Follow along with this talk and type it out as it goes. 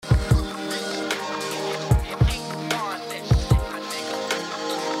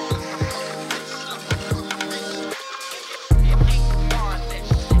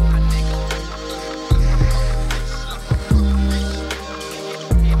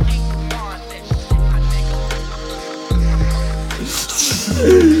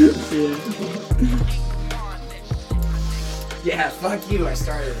Yeah, fuck you. I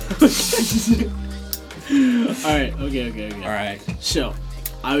started it. Alright, okay. Alright. So,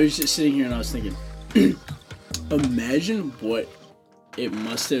 I was just sitting here and I was thinking, imagine what it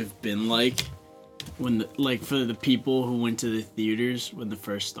must have been like when, for the people who went to the theaters when the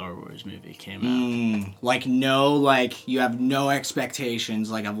first Star Wars movie came out. You have no expectations,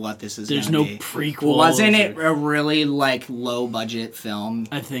 of what this is There's gonna no be. prequel. Wasn't it a really, low budget film?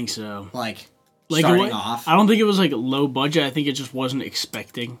 I think so. Starting off? I don't think it was, low budget. I think it just wasn't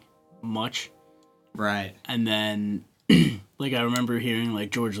expecting much. Right. And then, I remember hearing,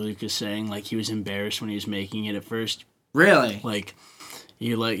 George Lucas saying, he was embarrassed when he was making it at first. Really?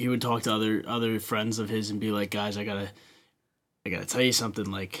 He would talk to other friends of his and be like, guys, I gotta tell you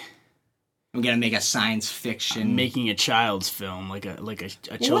something, I'm gonna make a science fiction... I'm making a child's film, a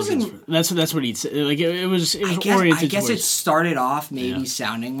children's film. That's what he'd say. It was oriented I guess towards... it started off maybe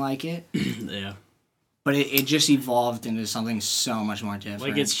sounding like it. Yeah. But it just evolved into something so much more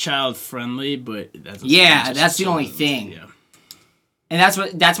different. It's child friendly, but that's the only thing. Yeah. And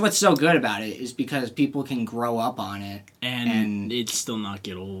that's what's so good about it is because people can grow up on it and it's still not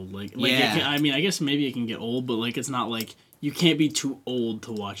get old. I guess maybe it can get old, but it's not you can't be too old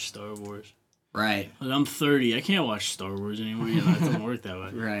to watch Star Wars. Right. I'm 30. I can't watch Star Wars anymore. It doesn't work that way.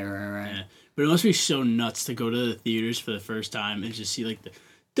 Right. Yeah. But it must be so nuts to go to the theaters for the first time and just see see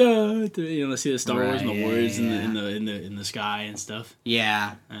the Star Wars and the words in the sky and stuff.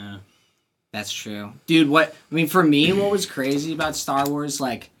 Yeah. That's true. Dude, for me, what was crazy about Star Wars,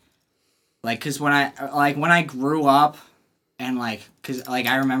 cause when I grew up and cause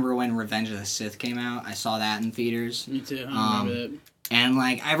I remember when Revenge of the Sith came out, I saw that in theaters. Me too. I remember that. And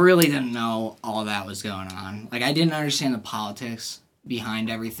I really didn't know all that was going on. I didn't understand the politics behind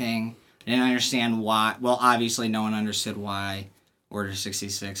everything. I didn't understand why. Well, obviously, no one understood why Order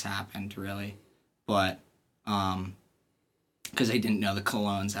 66 happened, really. But, because they didn't know the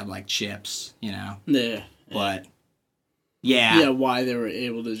clones had, chips, Yeah. But, yeah. Yeah, why they were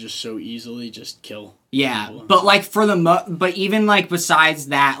able to just so easily just kill Yeah, people. but, but even, besides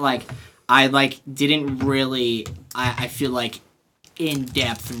that, I, didn't really, I feel in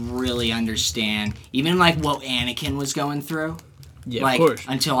depth really understand, even, what Anakin was going through. Yeah, of course.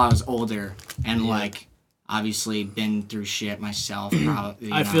 Until I was older, and, obviously been through shit myself.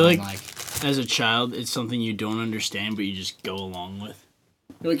 Probably, I feel as a child, it's something you don't understand, but you just go along with.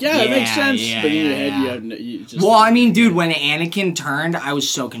 You're that makes sense. But in your head, you just... Well, I mean, dude, when Anakin turned, I was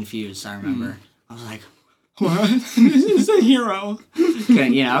so confused, I remember. I was like, what? This is a hero.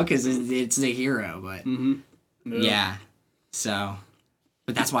 Because it's the hero, but... Yeah. So...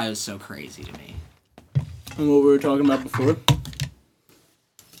 But that's why it was so crazy to me. And what we were talking about before.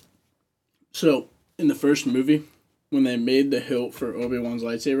 So... In the first movie, when they made the hilt for Obi-Wan's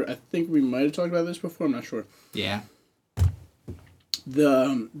lightsaber, I think we might have talked about this before, I'm not sure. Yeah.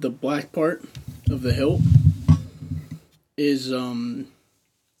 The black part of the hilt is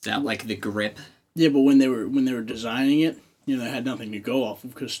Is that the grip? Yeah, but when they were designing it, they had nothing to go off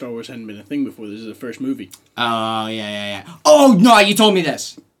of because Star Wars hadn't been a thing before. This is the first movie. Oh, yeah. Oh, no, you told me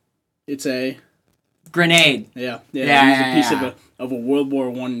this. It's a grenade. Yeah. It was a piece of a World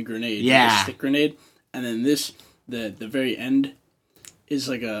War I grenade. Yeah. A stick grenade. And then the very end is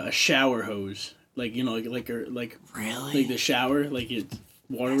a shower hose. Really? The shower,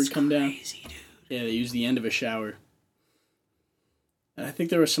 water would come down. Crazy, dude. Yeah, they used the end of a shower. And I think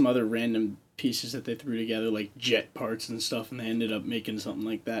there were some other random pieces that they threw together, jet parts and stuff, and they ended up making something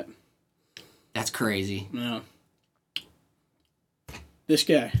like that. That's crazy. Yeah. This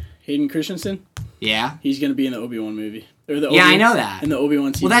guy, Hayden Christensen. Yeah. He's gonna be in the Obi-Wan movie. I know that. In the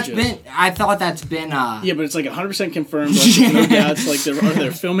Obi-Wan TV shows. I thought that's been... Yeah, but it's 100% confirmed. No doubts.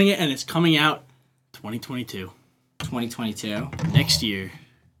 They're filming it, and it's coming out 2022. 2022? Next year.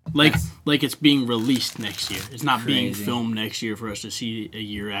 It's being released next year. It's not being filmed next year for us to see a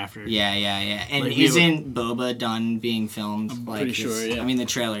year after. Yeah. And isn't Boba done being filmed? I'm pretty sure, yeah. I mean, the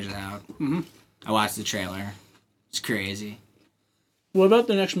trailer's out. Mm-hmm. I watched the trailer. It's crazy. What about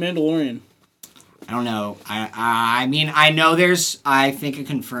the next Mandalorian? I don't know. I mean, I know there's, I think, a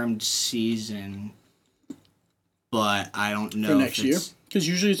confirmed season, but I don't know for next year. Because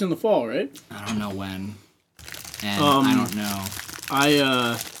usually it's in the fall, right? I don't know when, and I don't know.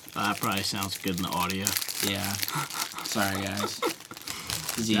 That probably sounds good in the audio. Yeah. Sorry, guys.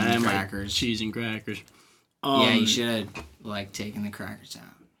 He's eating crackers. Cheese and crackers. Yeah, you should have taken the crackers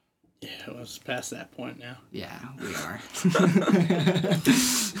out. Yeah, well, it's past that point now. Yeah, we are.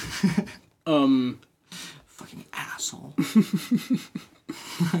 Fucking asshole.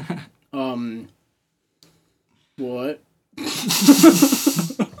 What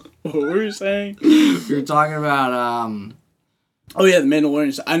What were you saying? We were talking about Oh yeah, the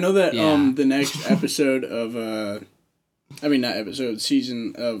Mandalorian. I know that Yeah. the next episode of not episode,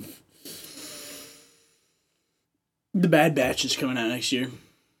 season of The Bad Batch is coming out next year.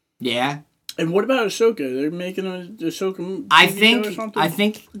 yeah. And what about Ahsoka? They're making a Ahsoka TV I show or something? I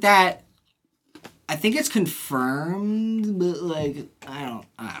think it's confirmed, but like I don't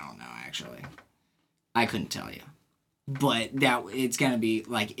know actually. I couldn't tell you. But that it's gonna be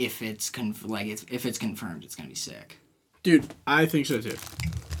like if it's confirmed, it's gonna be sick. Dude, I think so too.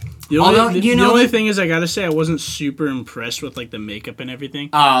 The only thing is, I gotta say, I wasn't super impressed with like the makeup and everything.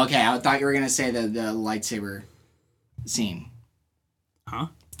 Oh, okay. I thought you were gonna say the lightsaber scene. Huh?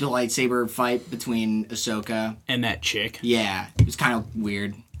 The lightsaber fight between Ahsoka And that chick. Yeah, it was kind of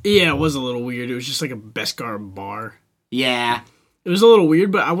weird. Yeah, it was a little weird. It was just like a Beskar bar. Yeah. It was a little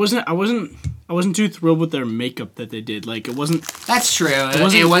weird, but I wasn't too thrilled with their makeup that they did. Like it wasn't. That's true.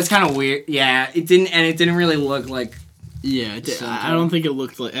 It was kind of weird. Yeah, it didn't really look like. Yeah, I don't think it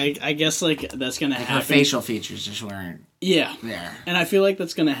looked like. I guess like that's gonna happen. Her facial features just weren't. Yeah. There. And I feel like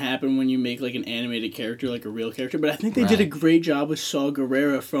that's gonna happen when you make like an animated character, like a real character. But I think they did a great job with Saw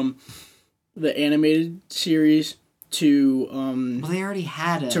Gerrera from the animated series to Well, they already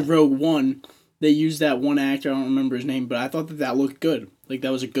had to Rogue One. They used that one actor. I don't remember his name, but I thought that looked good. Like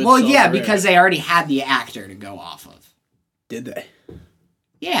that was a good. Well, Saw yeah, Gerrera. because they already had the actor to go off of. Did they?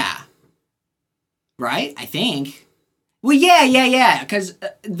 Yeah. Right? I think. Well, yeah. Because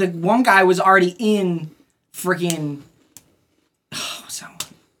the one guy was already in freaking. What's that one?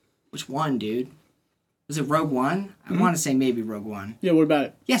 Which one, dude? Was it Rogue One? I want to say maybe Rogue One. Yeah. What about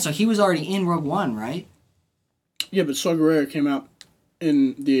it? Yeah, so he was already in Rogue One, right? Yeah, but Saw Gerrera came out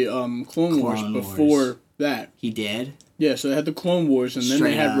in the Clone Wars before that. He did? Yeah, so they had the Clone Wars, and then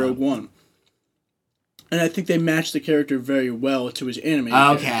Straight they had up. Rogue One. And I think they matched the character very well to his animated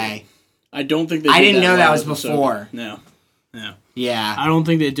character. Okay. I don't think they I did didn't know well that was with Ahsoka. before. No. Yeah. I don't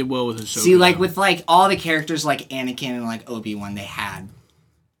think they did well with Ahsoka. See, like, with, like, all the characters like Anakin and, like, Obi-Wan, they had,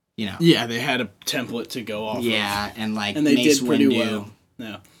 you know. Yeah, they had a template to go off of. Yeah, and, like, And they Mace did pretty Windu. well.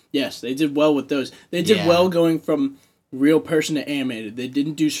 No. Yes, they did well with those. They did Yeah. well going from real person to animated. They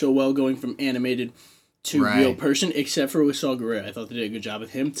didn't do so well going from animated to Right. real person, except for with Saw Gerrera. I thought they did a good job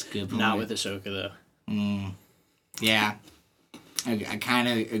with him. Good point. Not with Ahsoka, though. Yeah. I kind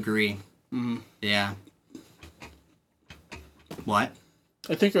of agree. Mm-hmm. Yeah. What?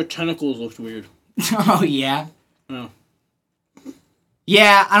 I think her tentacles looked weird. Oh, yeah? Oh.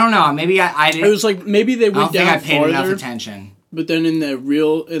 Yeah, I don't know. Maybe I didn't. It was like maybe they I don't went think down I paid enough farther, attention. but then in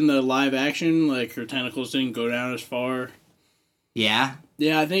the live action, like her tentacles didn't go down as far. Yeah?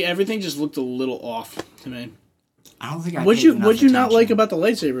 Yeah, I think everything just looked a little off to me. I don't think I What'd paid you not attention. like about the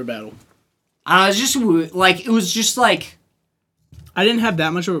lightsaber battle? I don't know, it was just like... I didn't have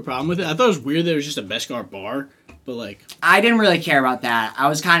that much of a problem with it. I thought it was weird that it was just a Beskar bar, but like... I didn't really care about that. I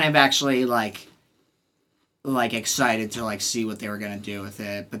was kind of actually, like excited to, like, see what they were gonna do with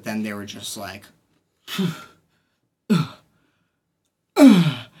it, but then they were just like...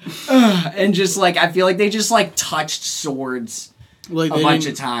 and just, like, I feel like they just, like, touched swords Like a bunch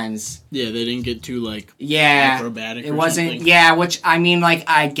of times. Yeah, they didn't get too like Yeah. acrobatic. It or wasn't, something. yeah, which, I mean, like,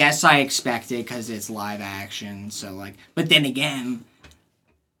 I guess I expected because it's live action, so, like, but then again...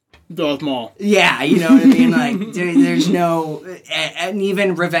 Darth Maul. Yeah, you know what I mean? Like, there's no... And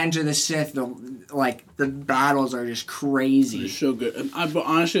even Revenge of the Sith, the battles are just crazy. It's so good. But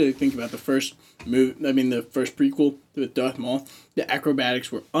honestly, I think about the first movie. I mean, the first prequel with Darth Maul. The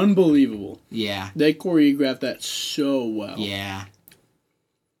acrobatics were unbelievable. Yeah. They choreographed that so well. Yeah.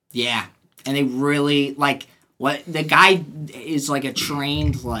 Yeah. And they really, like, what... The guy is, like, a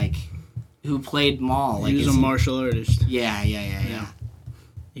trained, like... Who played Maul. Like, He was a martial artist. Yeah. Yeah.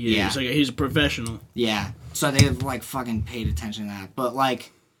 He's a professional. Yeah. So they, like, fucking paid attention to that. But,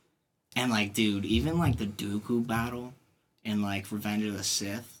 like... And, like, dude, even, like, the Dooku battle in, like, Revenge of the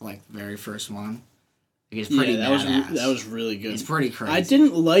Sith, like, the very first one, like, it's pretty badass. that was really good. It's pretty crazy. I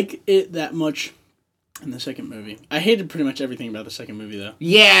didn't like it that much in the second movie. I hated pretty much everything about the second movie, though.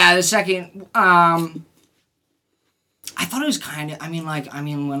 Yeah, the second, I thought it was kind of, when, like,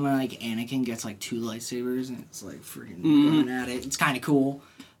 Anakin gets, like, 2 lightsabers and it's, like, freaking going at it, it's kind of cool,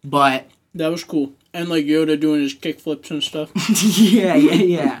 but... That was cool. And, like, Yoda doing his kickflips and stuff.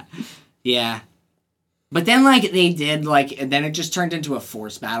 Yeah. But then, like, they did, like, and then it just turned into a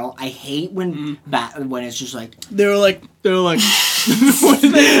force battle. I hate when when it's just like... They were like, what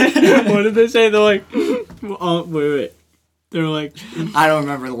did they say? They're like, wait. They were like... I don't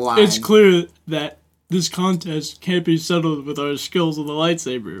remember the line. It's clear that this contest can't be settled with our skills with the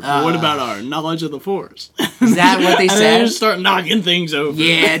lightsaber. But what about our knowledge of the Force? Is that what they and said? They just start knocking things over.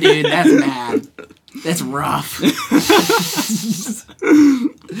 Yeah, dude, that's bad. That's rough.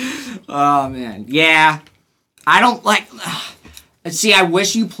 Oh man, yeah. I don't like. See, I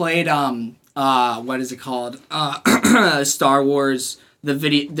wish you played what is it called? Star Wars,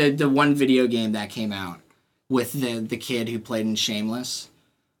 the one video game that came out with the kid who played in Shameless.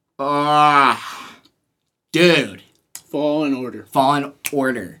 Dude. Fallen Order. Fallen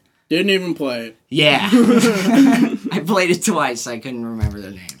Order. Didn't even play it. Yeah. I played it twice. I couldn't remember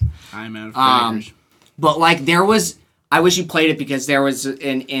the name. I'm out of daggers. But like there was, I wish you played it because there was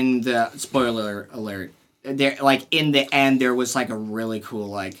in the spoiler alert. There, like in the end, there was like a really cool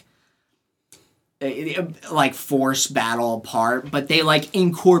like Force battle part, but they like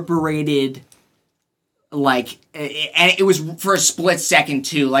incorporated like, and it was for a split second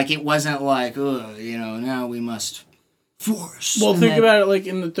too. Like it wasn't like, now we must Force. Well, think about it like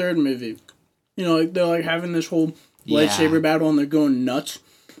in the third movie. Like they're like having this whole lightsaber battle and they're going nuts,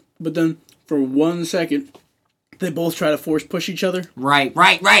 but then for 1 second, they both try to Force push each other. Right.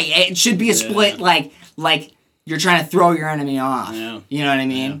 It should be a split like you're trying to throw your enemy off. Yeah. You know what I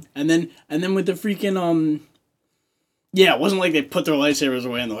mean? Yeah. And then with the freaking it wasn't like they put their lightsabers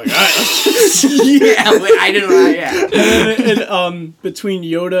away and they're like, all right, I didn't know. Yeah. And between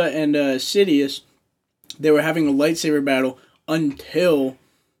Yoda and Sidious, they were having a lightsaber battle until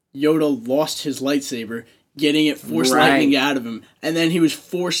Yoda lost his lightsaber, getting it Force lightning out of him, and then he was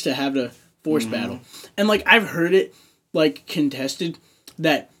forced to have the Force battle. And like I've heard it like contested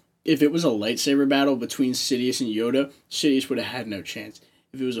that if it was a lightsaber battle between Sidious and Yoda, Sidious would have had no chance.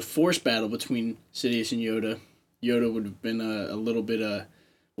 If it was a Force battle between Sidious and Yoda, Yoda would have been a little bit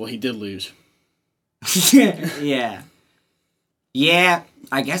well, he did lose. Yeah. Yeah,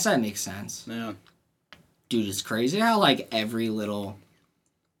 I guess that makes sense. Yeah. Dude, it's crazy how like every little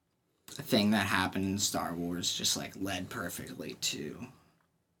thing that happened in Star Wars just like led perfectly to,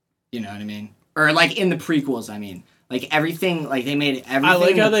 you know what I mean? Or like in the prequels, I mean. Like everything, like they made everything. I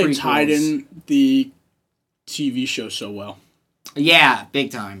like how they tied in the TV show so well. Yeah,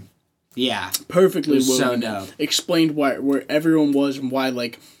 big time. Yeah, perfectly well. So dope. Explained where everyone was and why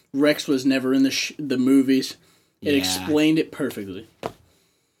like Rex was never in the movies. It explained it perfectly.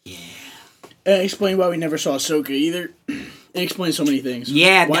 Yeah. And it explained why we never saw Ahsoka either. It explained so many things.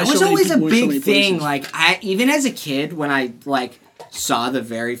 Yeah, that was always a big thing. Like I even as a kid when I like saw the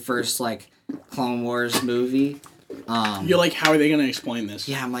very first like Clone Wars movie. You're like, how are they going to explain this?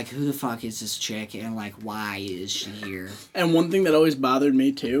 Yeah, I'm like, who the fuck is this chick, and like, why is she here? And one thing that always bothered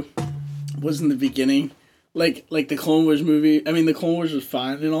me too was in the beginning, like the Clone Wars movie. I mean, the Clone Wars was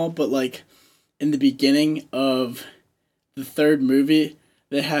fine and all, but like in the beginning of the third movie,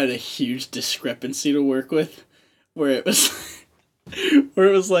 they had a huge discrepancy to work with, where it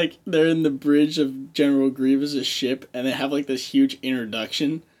was like they're in the bridge of General Grievous' ship, and they have like this huge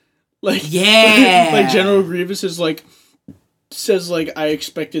introduction. Like like General Grievous says I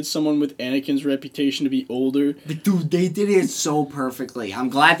expected someone with Anakin's reputation to be older. But dude, they did it so perfectly. I'm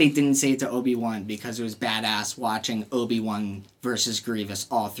glad they didn't say it to Obi-Wan because it was badass watching Obi-Wan versus Grievous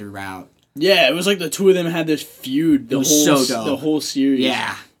all throughout. Yeah, it was like the two of them had this feud. The whole series.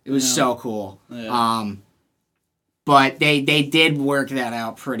 Yeah, it was so cool. Yeah. But they did work that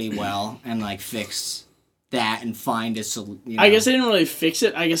out pretty well and like fix that and find a solution. I guess they didn't really fix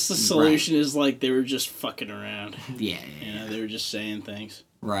it. I guess the solution is like they were just fucking around. Yeah. They were just saying things.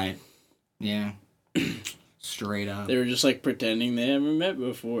 Right. Yeah. Straight up. They were just like pretending they haven't met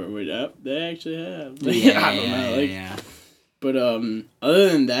before. They actually have. Yeah, I don't know. Yeah. But other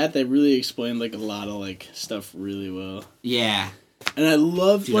than that, they really explained like a lot of like stuff really well. Yeah. And I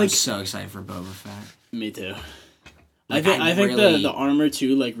loved I'm so excited for Boba Fett. Me too. Like, I think really... the armor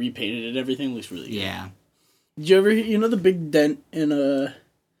too, like repainted and everything looks really good. Yeah. Did you ever the big dent in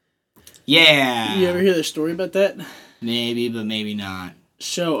Yeah. You ever hear the story about that? Maybe, but maybe not.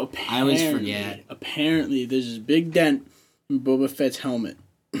 So apparently, I always forget. Apparently, there's this big dent in Boba Fett's helmet,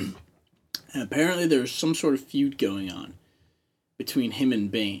 and apparently there's some sort of feud going on between him and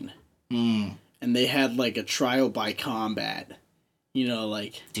Bane. And they had like a trial by combat. Dude,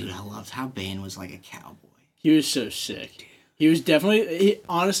 I loved how Bane was like a cowboy. He was so sick. He was definitely,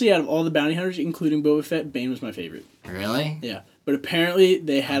 honestly, out of all the bounty hunters, including Boba Fett, Bane was my favorite. Really? Yeah. But apparently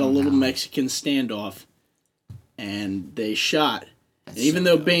they had a little Mexican standoff, and they shot. And even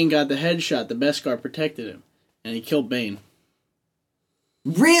though Bane got the headshot, the Beskar protected him, and he killed Bane.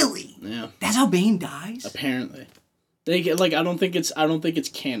 Really? Yeah. That's how Bane dies? Apparently. I don't think it's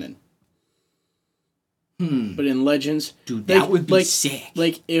canon. But in Legends, dude, that would be sick.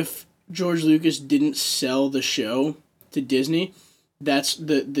 Like if George Lucas didn't sell the show to Disney, that's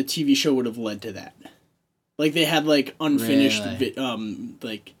the TV show would have led to that. Like they had like unfinished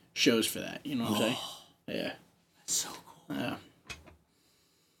like shows for that. You know what I'm saying? Yeah. That's so cool. Yeah.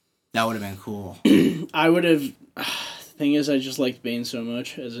 That would have been cool. I would have. The thing is, I just liked Bane so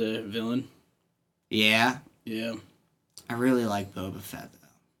much as a villain. Yeah. Yeah. I really like Boba Fett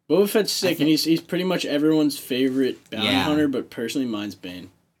though. Boba Fett's sick, and he's pretty much everyone's favorite bounty hunter, but personally, mine's Bane.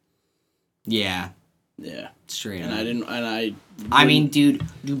 Yeah. Yeah. Straight and up. I mean, dude,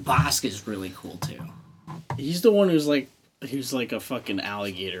 Bosska's really cool too. He's the one who's like a fucking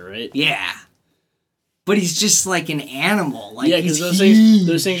alligator, right? Yeah. But he's just like an animal. Like, yeah, because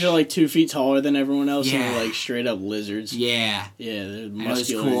those things are like 2 feet taller than everyone else, and they're like straight up lizards. Yeah. Yeah, they're muscular. And it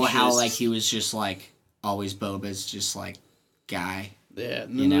was cool how like he was just like always Boba's just like guy. Yeah,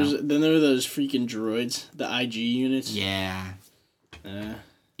 and then there were those freaking droids, the IG units. Yeah.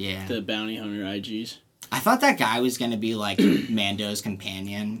 Yeah. The bounty hunter IGs. I thought that guy was gonna be like Mando's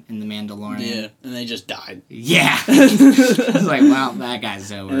companion in The Mandalorian. Yeah, and they just died. Yeah. I was like, wow, that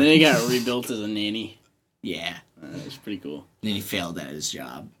guy's over. And then he got rebuilt as a nanny. Yeah. That was pretty cool. Then he failed at his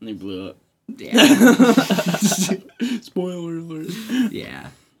job. And he blew up. Yeah. Spoiler alert. Yeah.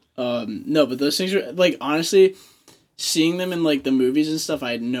 No, but those things are, like, honestly, seeing them in, like, the movies and stuff,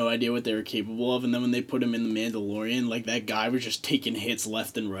 I had no idea what they were capable of, and then when they put him in The Mandalorian, like, that guy was just taking hits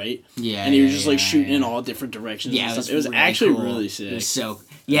left and right. Yeah. And he was just, like, shooting in all different directions and stuff. It was really actually cool. Really sick. It was so...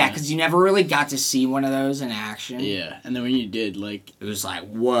 Yeah, because you never really got to see one of those in action. Yeah, and then when you did, like... It was like,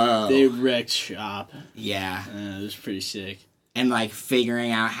 whoa. They wrecked shop. Yeah. It was pretty sick. And, like,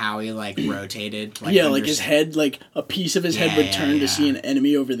 figuring out how he, like, rotated. Like, yeah, like, his head, like, a piece of his head would turn to see an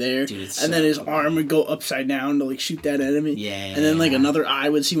enemy over there. Dude, and then his arm would go upside down to, like, shoot that enemy. Yeah. And then, like, another eye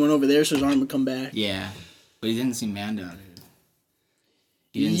would see one over there, so his arm would come back. Yeah. But he didn't see Mando, dude.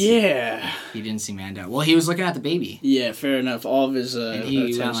 He didn't see Mando. Well, he was looking at the baby. Yeah, fair enough. All of his and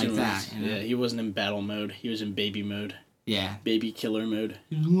he went like that. You know? Yeah, he wasn't in battle mode. He was in baby mode. Yeah. Baby killer mode.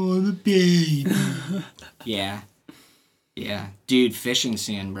 Oh, the baby. Yeah. Yeah. Dude, fishing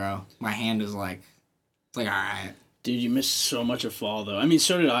scene, bro. My hand is like... It's like, alright. Dude, you missed so much of fall, though. I mean,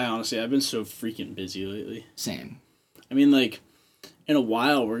 so did I, honestly. I've been so freaking busy lately. Same. I mean, like... In a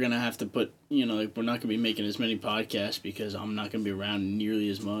while, we're going to have to put, you know, like, we're not going to be making as many podcasts because I'm not going to be around nearly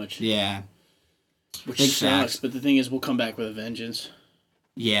as much. Yeah. Which sucks, but the thing is, we'll come back with a vengeance.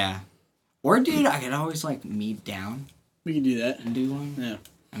 Yeah. Or, dude, I could always, like, meet down. We can do that. And do one. Yeah.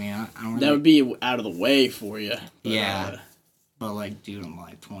 I mean, I don't really... That would be out of the way for you. But, yeah. But, like, dude, I'm,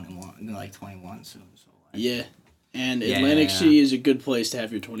 like, 21 soon, so, like... Yeah. And Atlantic City is a good place to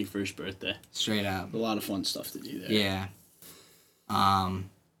have your 21st birthday. Straight up. A lot of fun stuff to do there. Yeah.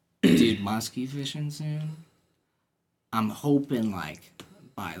 Dude, muskie fishing soon. I'm hoping, like,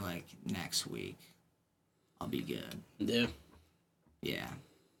 by, like, next week, I'll be good. Yeah. Yeah.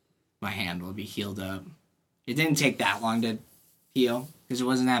 My hand will be healed up. It didn't take that long to heal, because it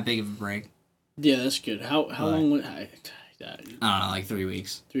wasn't that big of a break. Yeah, that's good. How long would... I don't know, like 3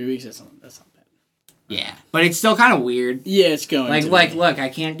 weeks. 3 weeks? That's not bad. Yeah. But it's still kind of weird. Yeah, it's going like, look, I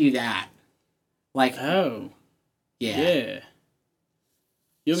can't do that. Like... Oh. Yeah. Yeah.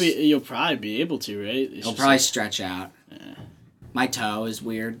 You'll probably be able to, right? It'll probably stretch out. Yeah. My toe is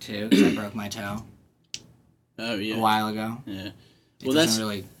weird too because I broke my toe. Oh yeah. A while ago. Yeah. Well, that's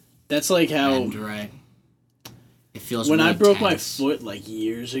like how. Right. It feels. When really I broke tense. my foot like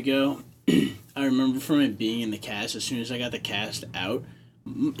years ago, I remember from it being in the cast. As soon as I got the cast out,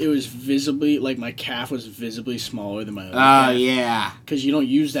 it was visibly like my calf was visibly smaller than my other calf. Oh yeah. Because you don't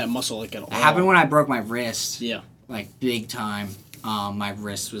use that muscle like at all. It happened when I broke my wrist. Yeah. Like big time. My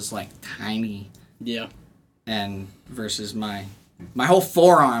wrist was like tiny. Yeah. And versus my whole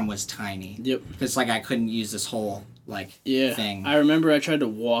forearm was tiny. Yep. Because like I couldn't use this whole like thing. I remember I tried to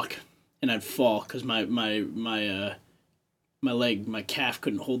walk and I'd fall because my leg, my calf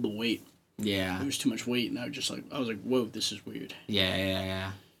couldn't hold the weight. Yeah. There was too much weight, and I was like, whoa, this is weird.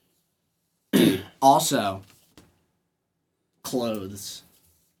 Yeah. Dude, also, clothes.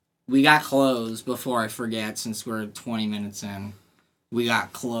 We got clothes before I forget, since we're 20 minutes in. We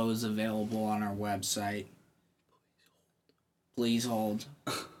got clothes available on our website. Please hold.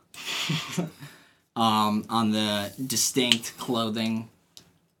 On the Distinct Clothing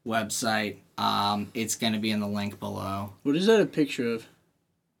website. It's going to be in the link below. What is that a picture of?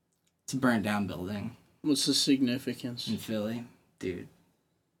 It's a burnt down building. What's the significance? In Philly? Dude.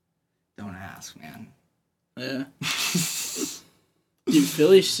 Don't ask, man. Yeah. Dude,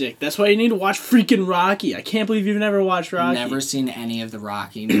 Philly's sick. That's why you need to watch freaking Rocky. I can't believe you've never watched Rocky. Never seen any of the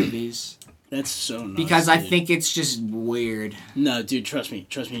Rocky movies. That's so nuts. Because I think it's just weird. No, dude, trust me,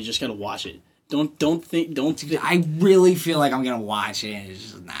 you just gotta watch it. Don't think. I really feel like I'm gonna watch it, and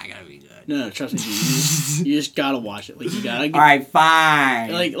it's just not gonna be good. No, trust me, dude. You just gotta watch it. Like, you gotta. All right,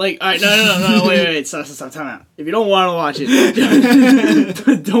 fine. Like, all right, no, wait, stop, time out. If you don't want to watch it,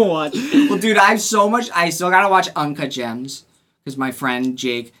 don't watch it. Well, dude, I still gotta watch Uncut Gems because my friend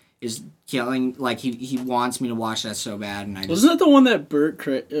Jake is killing. Like, he wants me to watch that so bad, and Wasn't that the one that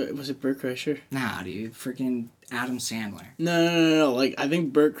was it Bert Kreischer? Nah, dude, freaking Adam Sandler. No. Like, I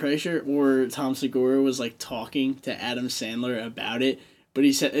think Bert Kreischer or Tom Segura was like talking to Adam Sandler about it. But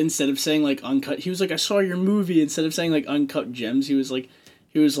he said, instead of saying like uncut, he was like, I saw your movie. Instead of saying like Uncut Gems, he said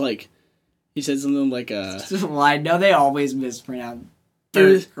something like Well, I know they always mispronounce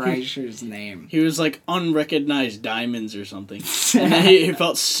Bert Kreischer's name. He was like unrecognized diamonds or something. And then he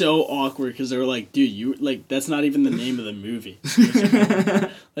felt so awkward because they were like, dude, you like that's not even the name of the movie.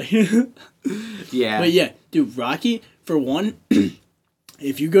 Yeah. But yeah, dude, Rocky, for one,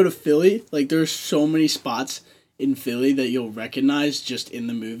 if you go to Philly, like there's so many spots in Philly that you'll recognize just in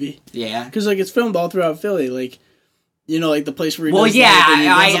the movie. Yeah. Because, like, it's filmed all throughout Philly. Like, you know, like the place where he well, does yeah, I mean,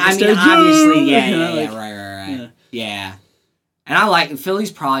 obviously, yeah, like, right. Yeah. And I like, Philly's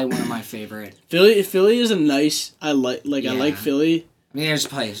probably one of my favorite. Philly is a nice, I like Philly. I mean, there's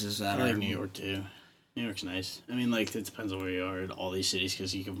places that I like New York, too. New York's nice. I mean, like, it depends on where you are in all these cities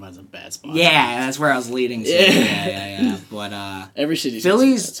because you can find some bad spots. Yeah, that's where I was leading to. Yeah. But, every city's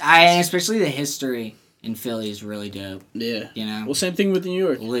Philly's, especially the history in Philly is really dope. Yeah. You know? Well, same thing with New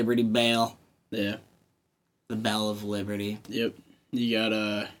York. Liberty Bell. Yeah. The Bell of Liberty. Yep. You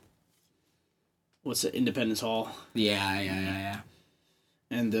got, what's it, Independence Hall. Yeah.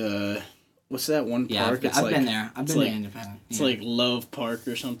 And, what's that one park? I've been there. I've been to Independence. It's like Love Park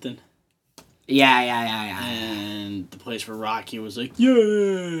or something. Yeah. And the place where Rocky was like,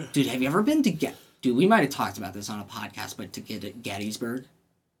 yeah. Dude, have you ever been to Dude, we might have talked about this on a podcast, but to get at Gettysburg?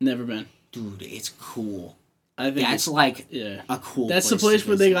 Never been. Dude, it's cool. I think that's like a cool. That's the place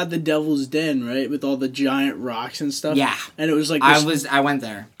where they got the Devil's Den, right, with all the giant rocks and stuff. Yeah, and it was like I went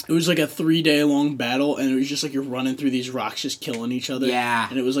there. It was like a 3-day long battle, and it was just like you're running through these rocks, just killing each other. Yeah,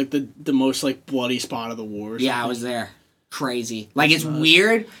 and it was like the most like bloody spot of the war. Yeah, I was there. Crazy. Like it's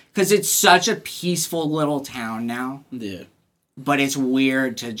weird because it's such a peaceful little town now. Yeah, but it's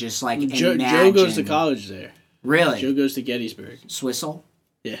weird to just like Joe goes to college there. Really? Joe goes to Gettysburg. Swissel?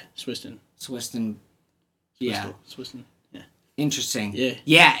 Yeah, Swiston. Yeah. Swiston. Yeah. Interesting. Yeah.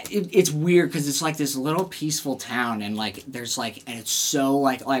 Yeah, it's weird because it's like this little peaceful town and like there's like and it's so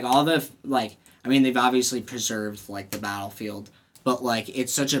like all the like I mean they've obviously preserved like the battlefield but like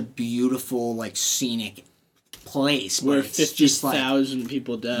it's such a beautiful like scenic place where 50,000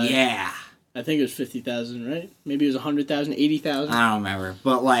 people died. Yeah. I think it was 50,000, right? Maybe it was 100,000, 80,000. I don't remember,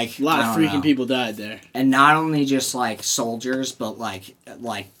 but like a lot of freaking people died there. And not only just like soldiers, but like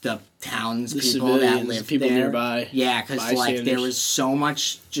the townspeople that lived people there. Nearby. Yeah, because like there was so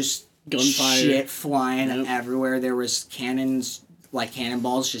much just gunfire, shit flying everywhere. There was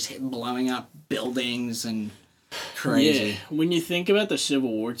cannonballs just blowing up buildings and crazy. Yeah, when you think about the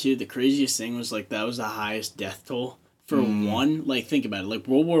Civil War too, the craziest thing was like that was the highest death toll for one. Like think about it, like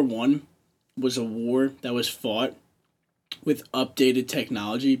World War I was a war that was fought with updated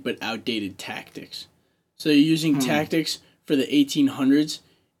technology but outdated tactics. So you're using tactics for the 1800s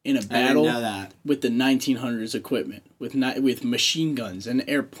in a battle with the 1900s equipment, with machine guns and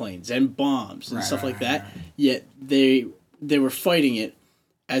airplanes and bombs and stuff like that. Right. Yet they were fighting it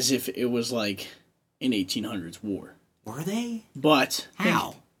as if it was like an 1800s war. Were they? But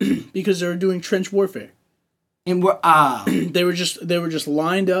how? Because they were doing trench warfare. And they were just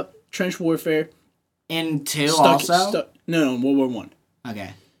lined up. Trench warfare. Also? No, World War One.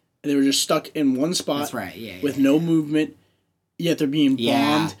 Okay. They were just stuck in one spot. That's right, yeah. With no movement, yet they're being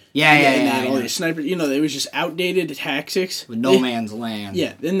bombed. Yeah. All these snipers, it was just outdated tactics. With no man's land.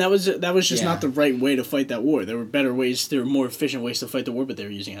 Yeah, and that was just not the right way to fight that war. There were better ways, there were more efficient ways to fight the war, but they were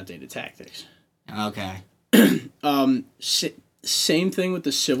using outdated tactics. Okay. Same thing with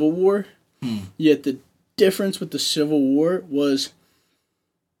the Civil War, yet the difference with the Civil War was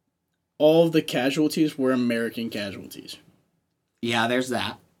all of the casualties were American casualties. Yeah, there's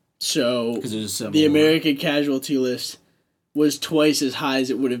that. So the American casualty list was twice as high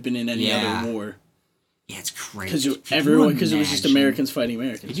as it would have been in any other war. Yeah, it's crazy. Because it was just Americans fighting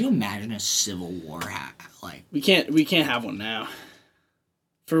Americans. Could you imagine a civil war? We can't have one now.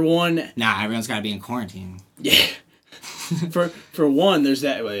 For one, everyone's got to be in quarantine. Yeah. for one, there's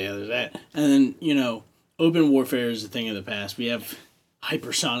that. Well, yeah, there's that, and then open warfare is a thing of the past. We have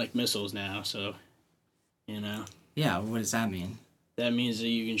hypersonic missiles now, so Yeah, what does that mean? that means that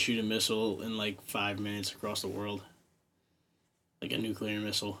you can shoot a missile in like 5 minutes across the world. Like a nuclear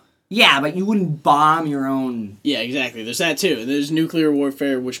missile. Yeah, but you wouldn't bomb your own... Yeah, exactly. There's that too. There's nuclear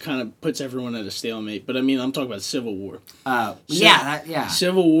warfare, which kind of puts everyone at a stalemate. But I mean, I'm talking about civil war. Yeah.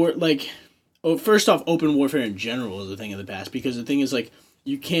 Civil war, like... Oh, first off, open warfare in general is a thing of the past. Because the thing is, like,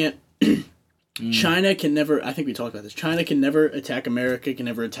 you can't... China can never... I think we talked about this. China can never attack America, can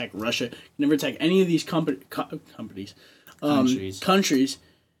never attack Russia, can never attack any of these countries.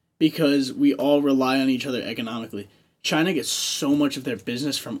 Because we all rely on each other economically. China gets so much of their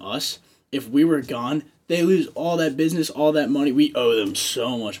business from us. If we were gone, they lose all that business, all that money. We owe them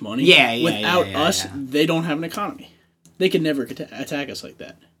so much money. Without us, they don't have an economy. They could never attack us like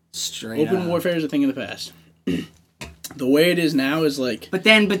that. Straight Open warfare is a thing of the past. The way it is now is like... But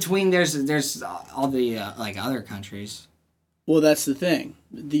then between there's all the like other countries. Well, that's the thing.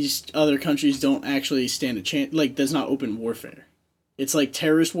 These other countries don't actually stand a chance. Like, that's not open warfare. It's like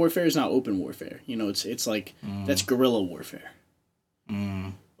terrorist warfare is not open warfare. You know, it's like that's guerrilla warfare.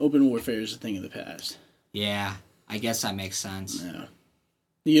 Open warfare is a thing of the past. Yeah, I guess that makes sense. Yeah.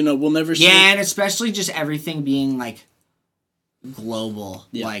 You know, we'll never see... Yeah, and especially just everything being, like, global.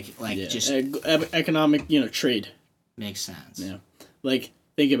 Yeah. Just... economic, trade. Makes sense. Yeah. Like,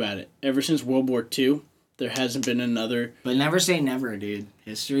 think about it. Ever since World War II, there hasn't been another... But never say never, dude.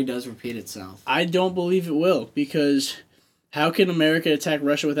 History does repeat itself. I don't believe it will, because how can America attack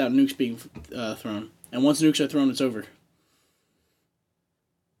Russia without nukes being thrown? And once nukes are thrown, it's over.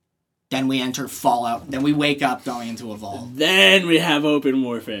 Then we enter Fallout. Then we wake up going into Evolve. Then we have open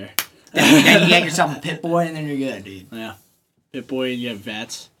warfare. then you get yourself a Pip-Boy, and then you're good, dude. Yeah. Pip-Boy, and you have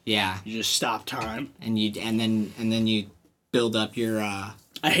VATS. Yeah. You just stop time. And then you build up your... I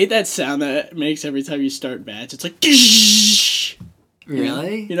hate that sound that it makes every time you start VATS. It's like...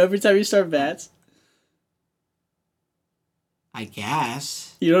 Really? You know every time you start VATS? I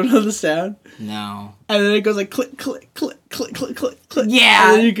guess. You don't know the sound? No. And then it goes like click, click, click, click, click, click, click. Yeah.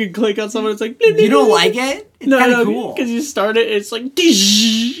 And then you can click on someone, it's like... You don't like it? It's kind of cool. Because you start it, it's like...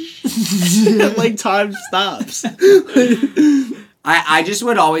 like time stops. I just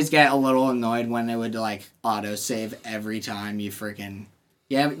would always get a little annoyed when it would, like, auto-save every time you freaking...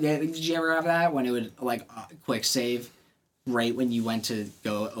 Yeah, did you ever have that? When it would, like, quick save right when you went to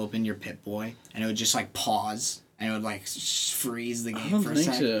go open your Pip-Boy, and it would just, like, pause, and it would, like, freeze the game for a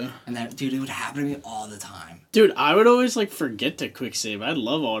second. So. And then, dude, it would happen to me all the time. Dude, I would always, like, forget to quick save. I'd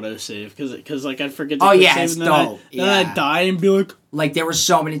love autosave, because like, I'd forget to quick save, it's and dope. Then I'd die and be like... Like, there were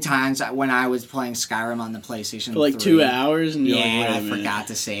so many times when I was playing Skyrim on the PlayStation for, like, 3, 2 hours, and you're like, and wait a I minute. forgot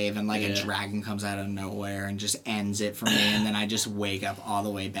to save, and, like, a dragon comes out of nowhere and just ends it for me, and then I just wake up all the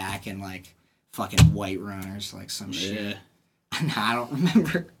way back in, like, fucking Whiterun or, like, some shit. I don't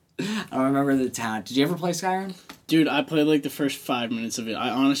remember. I don't remember the town. Did you ever play Skyrim? Dude, I played, like, the first 5 minutes of it.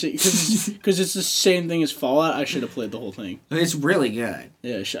 I honestly... Because it's the same thing as Fallout, I should have played the whole thing. It's really good.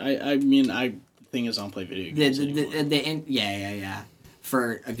 Yeah, I mean, the thing is, I don't play video games Yeah.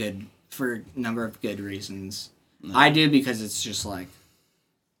 For a number of good reasons. No. I do because it's just like...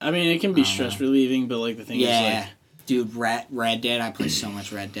 I mean, it can be stress relieving, but like the thing is like... Dude, Red Dead, I play so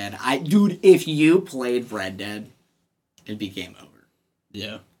much Red Dead. Dude, if you played Red Dead, it'd be game over.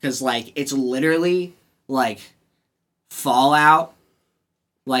 Yeah. Because, like, it's literally, like, Fallout.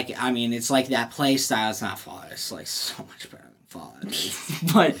 Like, I mean, it's like that play style. It's not Fallout. It's, like, so much better than Fallout.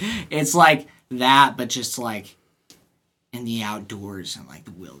 But it's like that, but just, like... in the outdoors and, like,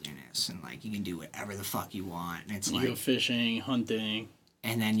 the wilderness, and, like, you can do whatever the fuck you want, and it's, you like... go fishing, hunting.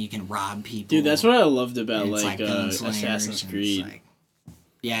 And then you can rob people. Dude, that's what I loved about, like Assassin's Creed. Like,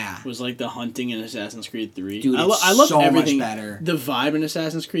 yeah. Was, like, the hunting in Assassin's Creed 3. Dude, I love so everything. Much better. The vibe in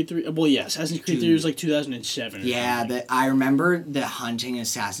Assassin's Creed 3... Well, yeah, Assassin's Creed 3 was, like, 2007. Yeah, I remember the hunting in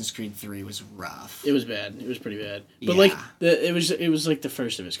Assassin's Creed 3 was rough. It was bad. It was pretty bad. But, like, it was, like, the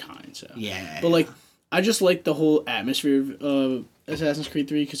first of its kind, so... Yeah. But, like... I just like the whole atmosphere of Assassin's Creed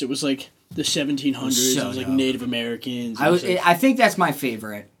 3 because it was like the 1700s. It was like Native Americans. I think that's my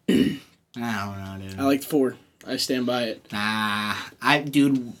favorite. I don't know, dude. I liked 4. I stand by it. Nah, I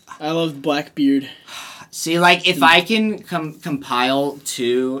loved Blackbeard. See, like, if I can compile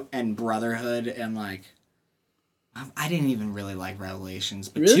 2 and Brotherhood and, like... I didn't even really like Revelations,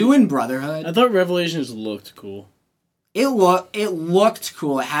 but really? 2 and Brotherhood... I thought Revelations looked cool. It looked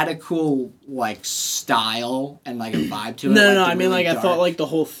cool. It had a cool, like, style and, like, a vibe to it. No, I mean, like, dark. I thought, like, the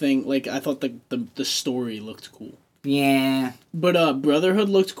whole thing... Like, I thought the story looked cool. Yeah. But Brotherhood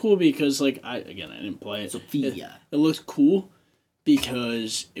looked cool because, like, I didn't play it. Sophia. It looked cool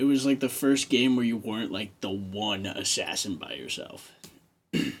because it was, like, the first game where you weren't, like, the one assassin by yourself.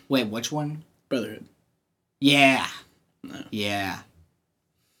 Wait, which one? Brotherhood. Yeah. No. Yeah.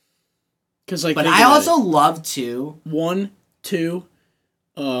 Because like, but I also love 2. 1, 2,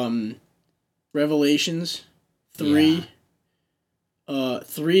 Revelations, 3.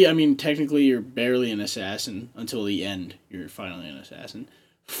 3. I mean, technically, you're barely an assassin until the end. You're finally an assassin.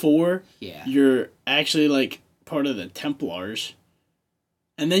 4. Yeah. You're actually like part of the Templars.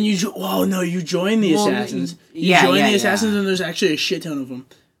 And then you join the assassins. You join the assassins, and there's actually a shit ton of them.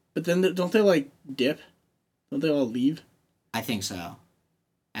 But then don't they like dip? Don't they all leave? I think so.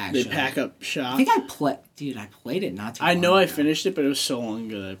 Actually, they pack up shop. I think I played it not too long I know ago. I finished it, but it was so long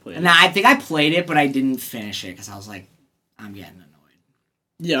ago that I played it. No, I think I played it, but I didn't finish it because I was like, I'm getting annoyed.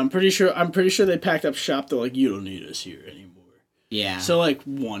 Yeah, I'm pretty sure they packed up shop. They're like, you don't need us here anymore. Yeah. So like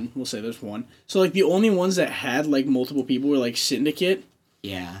 1, we'll say there's 1. So like the only ones that had like multiple people were like Syndicate.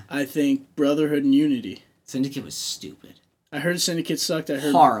 Yeah. I think Brotherhood and Unity. Syndicate was stupid. I heard Syndicate sucked.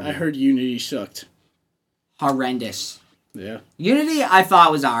 Horrible. I heard Unity sucked. Horrendous. Yeah. Unity, I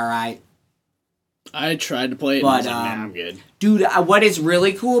thought was alright. I tried to play it, but and I was like, nah, I'm good. Dude, what is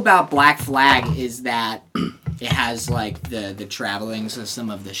really cool about Black Flag is that it has like the traveling system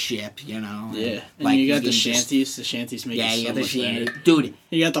of the ship, you know? Yeah. And like, you got the shanties. The shanties make it so you got the much shanties. better. Dude.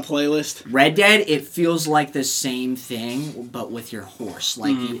 You got the playlist. Red Dead, it feels like the same thing, but with your horse.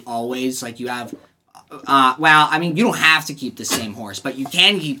 Like, you always, like, you have... well, I mean, you don't have to keep the same horse, but you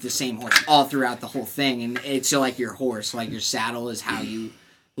can keep the same horse all throughout the whole thing, and it's so, like, your horse, like, your saddle is how you,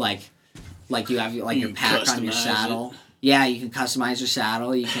 like you have, like, your pack on your saddle. Yeah, you can customize your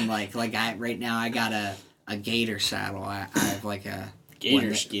saddle. You can, right now, I got a gator saddle. I have, like, a...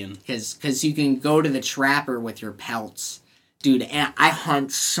 Gator skin. Because you can go to the trapper with your pelts. Dude, and I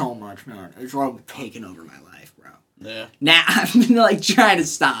hunt so much, man. It's all taking over my life, bro. Yeah. Now, I've been, like, trying to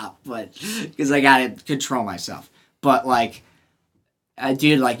stop, but... Because I gotta control myself. But, like...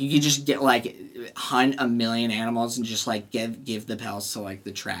 dude, like, you could just get, like... Hunt a million animals and just, like, give the pelts to, like,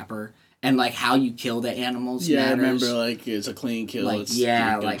 the trapper. And, like, how you kill the animals matters. I remember, like, it's a clean kill. Like, it's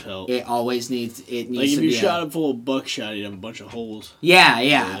pelt. It always needs... It needs like, if to you be shot it full of buckshot, you'd have a bunch of holes.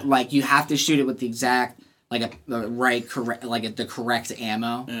 Yeah. Like, you have to shoot it with the exact... Like, the correct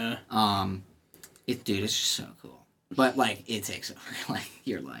ammo. Yeah. Dude, it's just so cool. But, like, it takes over, like,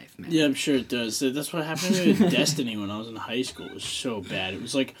 your life, man. Yeah, I'm sure it does. That's what happened to me with Destiny when I was in high school. It was so bad. It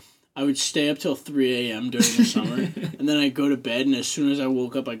was like, I would stay up till 3 a.m. during the summer, and then I'd go to bed, and as soon as I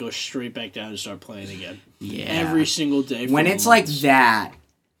woke up, I'd go straight back down and start playing again. Yeah. Every single day. When it's like that...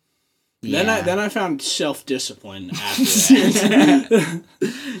 Yeah. Then I found self-discipline after that.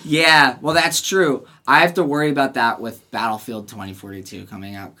 Yeah, well, that's true. I have to worry about that with Battlefield 2042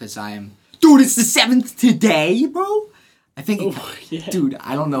 coming out, because I am... Dude, it's the 7th today, bro? I think... Dude,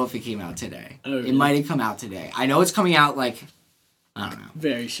 I don't know if it came out today. Oh, really? It might have come out today. I know it's coming out, like... I don't know.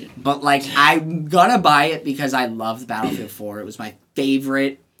 Very soon. But, like, I'm gonna buy it because I loved Battlefield 4. It was my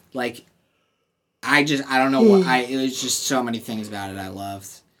favorite. Like, I don't know what... it was just so many things about it I loved.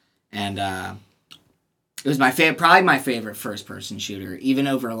 And it was probably my favorite first-person shooter, even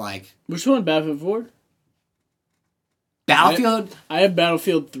over, like... Which one, Battlefield 4? Battlefield... I have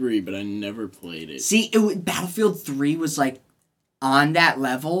Battlefield 3, but I never played it. See, Battlefield 3 was, like, on that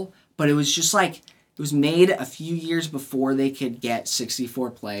level, but it was just, like... It was made a few years before they could get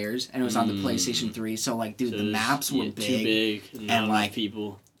 64 players, and it was on the PlayStation 3, so, like, dude, the maps were big. Too big, and, like,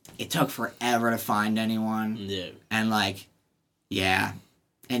 people. It took forever to find anyone. Yeah. And, like, yeah...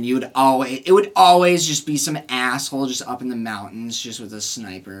 And it would always just be some asshole just up in the mountains just with a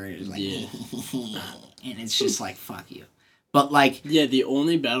sniper. It was like, and it's just like, fuck you. But like... Yeah, the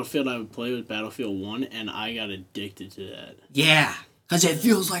only Battlefield I would play was Battlefield 1, and I got addicted to that. Yeah, because it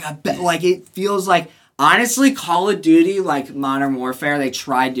feels like honestly, Call of Duty, like Modern Warfare, they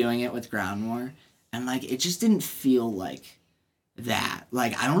tried doing it with Ground War, and like, it just didn't feel like that.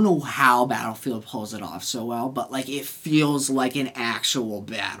 Like, I don't know how Battlefield pulls it off so well, but like, it feels like an actual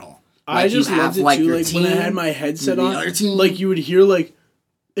battle. Like, I just loved it too. Like, when I had my headset on, like, you would hear like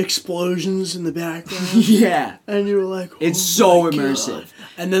explosions in the background. Yeah, and you were like, it's so immersive.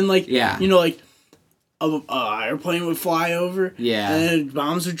 And then like, yeah, you know, like, airplane would fly over. Yeah. And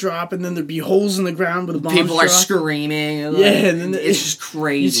bombs would drop, and then there'd be holes in the ground where the bombs people are drop. screaming. And yeah, and then it's just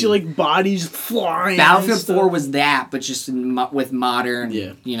crazy. You see like bodies flying. Battlefield 4 was that, but just with modern,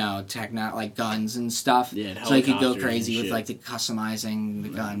 yeah, you know, like guns and stuff. Yeah, so you could go crazy with like the customizing the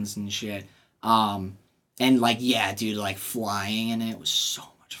guns and shit. And like, yeah, dude, like flying in it was so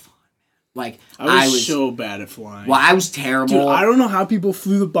much fun, man. Like, I was so bad at flying. Well, I was terrible. Dude, I don't know how people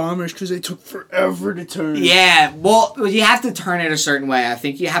flew the bombers because they took forever to turn. Yeah, well, you have to turn it a certain way. I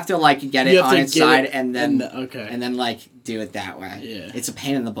think you have to like get it on its side and then like do it that way. Yeah. It's a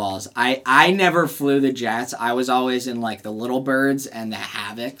pain in the balls. I never flew the jets. I was always in like the little birds and the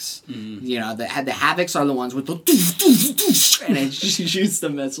Havocs. Mm-hmm. You know, the Havocs are the ones with the doof, doof, doof, and it shoots the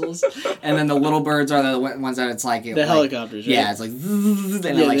missiles. And then the little birds are the ones that it's like... The helicopters, right? Yeah, it's like... And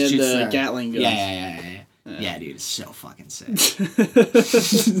it like shoots the Gatling guns. Yeah, dude, it's so fucking sick.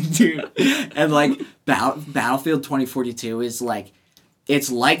 Dude. And like, Battlefield 2042 is like...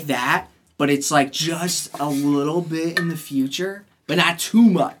 It's like that, but it's like just a little bit in the future, but not too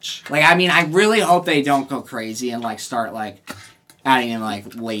much. Like, I mean, I really hope they don't go crazy and like start like adding in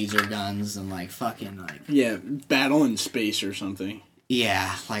like laser guns and like fucking like... Yeah, battle in space or something.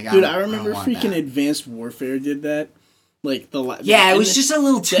 Yeah, like... Dude, I remember freaking Advanced Warfare did that. Like it was just a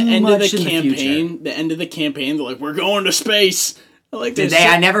little too much in the campaign. The end of the campaign, they're like, we're going to space. Like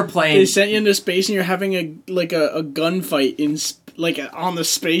I never played. They sent you into space and you're having a gunfight in on the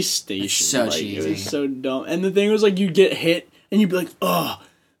space station. It's so cheesy. It was so dumb. And the thing was like you'd get hit and you'd be like, oh.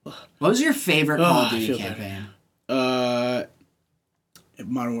 What was your favorite Call of Duty campaign?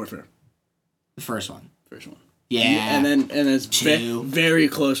 Modern Warfare. The first one. Yeah. And it's very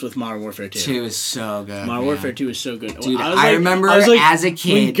close with Modern Warfare 2. 2 is so good. Modern Warfare 2 is so good. Dude, I remember as a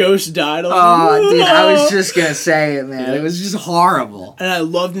kid. When Ghost died, dude, I was just going to say it, man. Yeah. It was just horrible. And I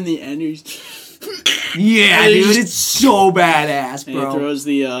loved in the end, yeah, dude, it's so badass, bro. And he throws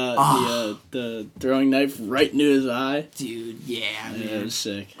the throwing knife right into his eye. Dude, yeah, man. It was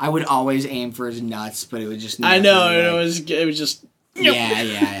sick. I would always aim for his nuts, but it would just... I know, it was just...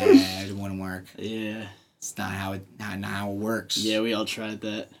 Yeah, it wouldn't work. Yeah. It's not how it works. Yeah, we all tried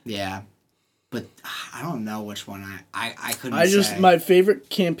that. Yeah. But I don't know which one I couldn't say. My favorite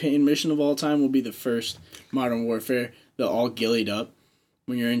campaign mission of all time will be the first Modern Warfare, the all gillied up.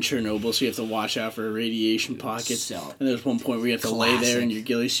 When you're in Chernobyl, so you have to watch out for radiation pockets. And there's one point where you have to lay there in your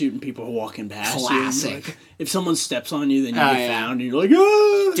ghillie suit and people are walking past you. Classic. If someone steps on you, then you get found and you're like,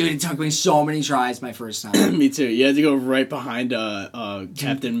 ah! Dude, it took me so many tries my first time. Me too. You had to go right behind Captain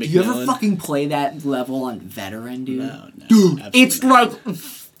McMillan. Do you ever fucking play that level on Veteran, dude? No. Dude, it's like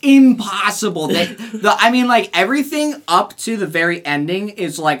impossible. Everything up to the very ending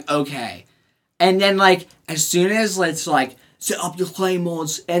is like, okay. And then like, as soon as it's like, set up your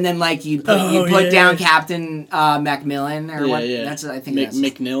claymores, and then like you put down Captain Macmillan or what? Yeah. That's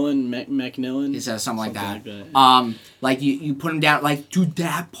McNillan. Is something like that. Like you put them down. Like dude,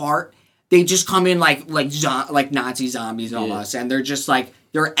 that part, they just come in like Nazi zombies almost, and they're just like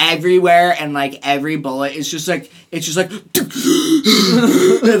they're everywhere, and like every bullet is just like and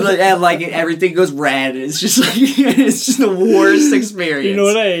like everything goes red. It's just like it's just the worst experience. You know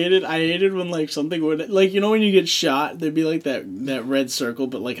what I hated? I hated when like something would like when you get shot, there'd be like that red circle,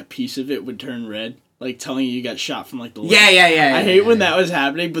 but like a piece of it would turn red, like telling you got shot from like the left. Yeah. I hate when that was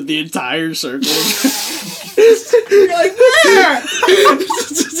happening, but the entire circle. You're like there.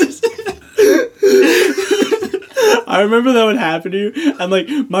 I remember that would happen to you, and like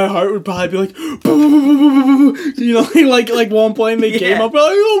my heart would probably be like, like one point they came up, like,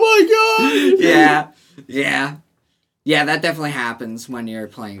 oh my god. Yeah. That definitely happens when you're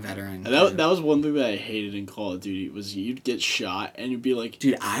playing Veteran. That was one thing that I hated in Call of Duty was you'd get shot and you'd be like,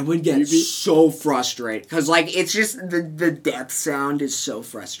 dude, I would get so frustrated because like it's just the death sound is so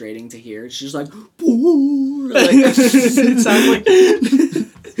frustrating to hear. It's just like, it sounds like.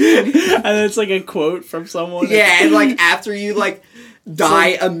 And it's like a quote from someone. Yeah, and like after you like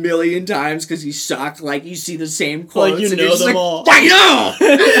die a million times because you suck, like you see the same quotes. Like you and know you're just them like, all. I know!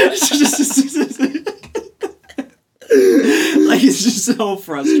 Like it's just so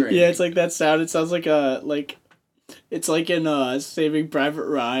frustrating. Yeah, it's like that sound. It sounds like it's like in Saving Private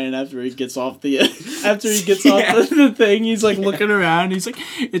Ryan after he gets off the the thing, he's like looking around, he's like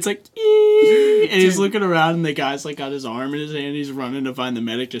it's like and he's looking around and the guy's like got his arm in his hand, he's running to find the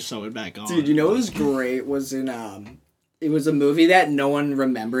medic to sew it back on. Dude, you know what was great was in it was a movie that no one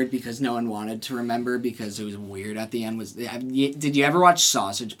remembered because no one wanted to remember because it was weird at the end. Did you ever watch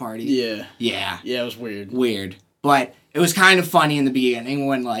Sausage Party? Yeah. Yeah, it was weird. But it was kind of funny in the beginning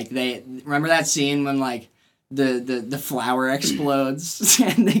when like they remember that scene when like the flower explodes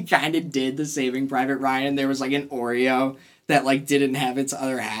and they kind of did the Saving Private Ryan. There was like an Oreo that like didn't have its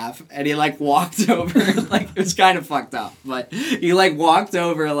other half and he like walked over like it was kind of fucked up, but he like walked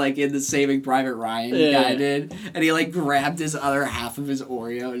over like in the Saving Private Ryan guy did, and he like grabbed his other half of his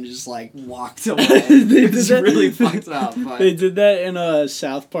Oreo and just like walked away. It was really fucked up. But they did that in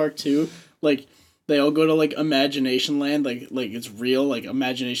South Park too. Like they all go to like Imagination Land, like it's real. Like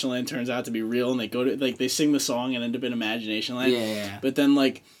Imagination Land turns out to be real, and they go to like they sing the song and end up in Imagination Land. Yeah. But then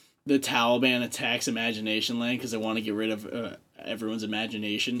like the Taliban attacks Imagination Land because they want to get rid of everyone's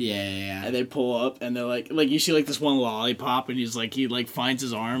imagination. Yeah. And they pull up and they're like you see like this one lollipop and he finds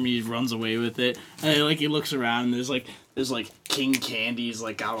his arm, he runs away with it, and he looks around and there's King Candy's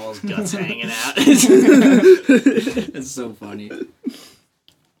got all his guts hanging out. It's so funny.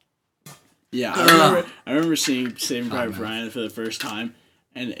 Yeah, I remember seeing Saving Private Ryan for the first time,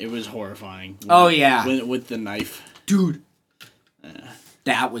 and it was horrifying. With the knife, dude.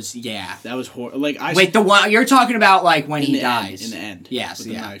 That was Wait, the one you're talking about, when he dies in the end. Yes, with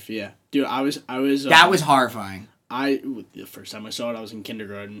the knife. Yeah, dude, I was. That was horrifying. The first time I saw it, I was in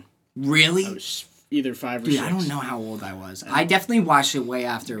kindergarten. Really? I was either 5 or 6. Dude, I don't know how old I was. I definitely watched it way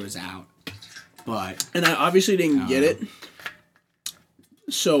after it was out, and I obviously didn't get it.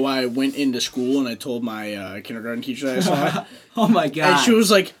 So I went into school and I told my kindergarten teacher that I saw it. Oh my god! And she was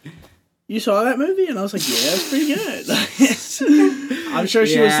like, "You saw that movie?" And I was like, "Yeah, it's pretty good." I'm sure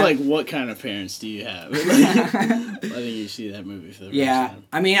she was like, "What kind of parents do you have?" I think you see that movie for the first time.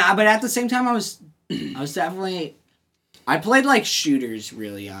 I mean, but at the same time, I was definitely. I played shooters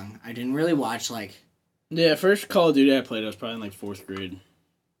really young. I didn't really watch Yeah, first Call of Duty I played, I was probably in 4th grade.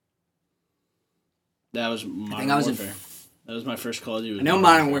 That was Modern Warfare. That was my first Call of Duty. I know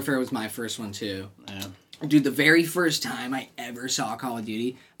Modern Warfare was my first one too. Yeah. Dude, the very first time I ever saw Call of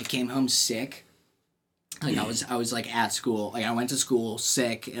Duty, I came home sick. I was at school. I went to school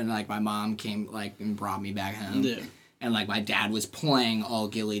sick, and my mom came and brought me back home. Yeah. And my dad was playing all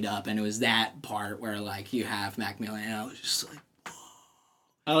gillied up, and it was that part where you have Macmillan, and I was just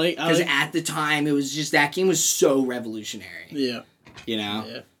because at the time it was just that game was so revolutionary. Yeah. You know.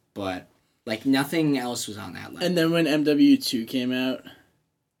 Yeah. But nothing else was on that level. And then when MW2 came out,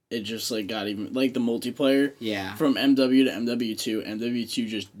 it just got even the multiplayer. Yeah. From MW to MW2, MW2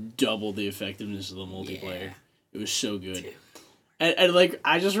 just doubled the effectiveness of the multiplayer. Yeah. It was so good. Dude. And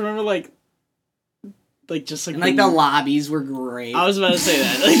I just remember the lobbies were great. I was about to say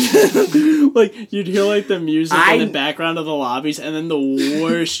that. You'd hear the music in the background of the lobbies, and then the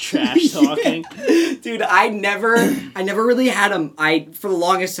worst trash talking. Dude, I never really had for the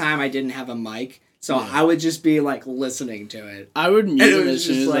longest time I didn't have a mic, so I would just be listening to it. I would mute it as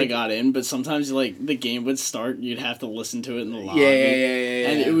soon as I got in, but sometimes the game would start, you'd have to listen to it in the lobby. Yeah.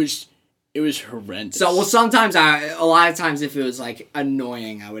 And it was horrendous. So, sometimes a lot of times if it was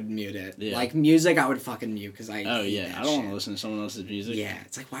annoying, I would mute it. Yeah. Music, I would fucking mute because I. Oh yeah, I don't want to listen to someone else's music. Yeah,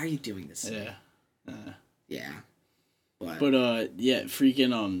 it's why are you doing this? Yeah. Yeah. But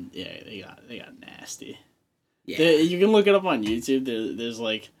freaking they got nasty. Yeah. You can look it up on YouTube. There's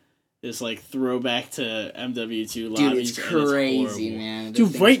this throwback to MW2 lobbies. Dude, it's crazy, man.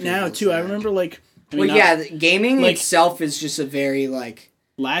 Dude, right now too. I remember gaming itself is just a very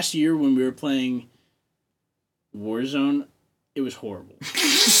last year when we were playing Warzone, it was horrible.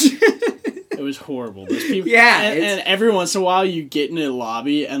 It was horrible. Those people, and every once in a while you get in a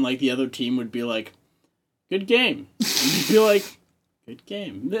lobby and the other team would be like, "Good game," and you'd be like, "Good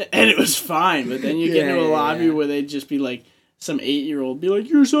game," and it was fine. But then you get into a lobby where they'd just be some 8-year-old be like,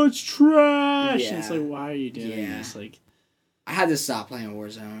 "You're such trash." Yeah. And it's why are you doing this? I had to stop playing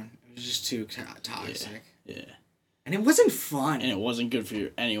Warzone. It was just too toxic. Yeah. And it wasn't fun. And it wasn't good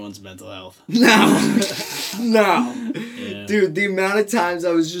for anyone's mental health. No. Yeah. Dude, the amount of times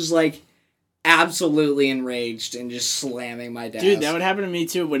I was just absolutely enraged and just slamming my desk. Dude, that would happen to me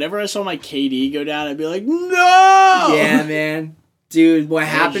too. Whenever I saw my KD go down, I'd be like, no! Yeah, man. Dude, what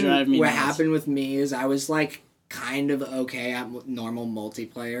happened with me is I was kind of okay at normal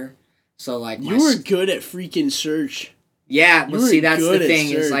multiplayer. So you were good at freaking search. Yeah, but see, that's the thing.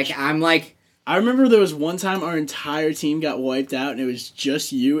 Is I'm I remember there was one time our entire team got wiped out, and it was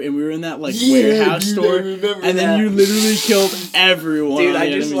just you, and we were in that warehouse store, and then you literally killed everyone. Dude,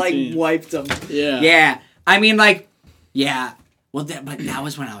 I just wiped them. Yeah. Yeah. I mean, yeah. Well, but that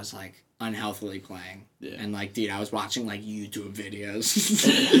was when I was unhealthily playing, and dude, I was watching YouTube videos.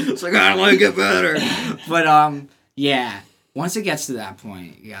 It's I want to get better, but yeah. Once it gets to that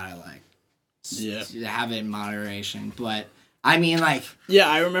point, you gotta have it in moderation, but. I mean, yeah,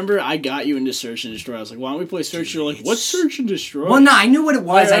 I remember I got you into Search and Destroy. I was like, why don't we play Search? You're like, what's Search and Destroy? Well, no, I knew what it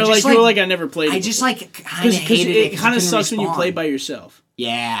was. You were I never played it. I just, kind of hated it. It kind of sucks when you play by yourself.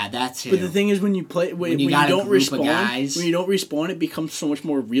 Yeah, that's it. But the thing is, when you play, when you don't respawn, it becomes so much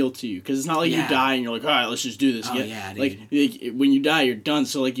more real to you. Because it's not you die and you're like, all right, let's just do this. Oh, yeah, dude. When you die, you're done.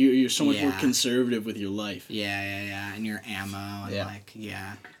 So, you're so much more conservative with your life. Yeah. And your ammo. And,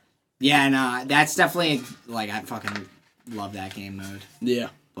 Yeah, no, that's definitely, I fucking... love that game mode. Yeah.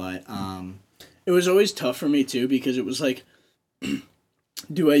 But, it was always tough for me, too, because it was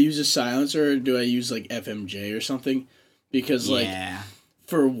do I use a silencer or do I use, FMJ or something? Because,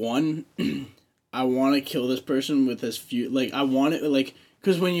 for one, I want to kill this person with as few, like, I want it, like,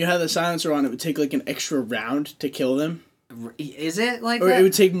 because when you have the silencer on, it would take, like, an extra round to kill them. Is it like or that? Or it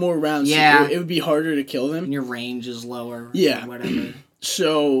would take more rounds. Yeah. It would be harder to kill them. And your range is lower. Yeah. Or whatever.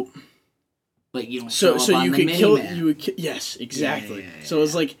 So... But you don't so you could kill... map. You would yes, exactly. Yeah. So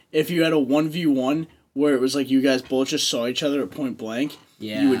it's like, if you had a 1v1, where it was like you guys both just saw each other at point blank,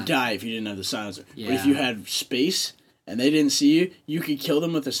 you would die if you didn't have the silencer. Yeah. But if you had space... and they didn't see you, you could kill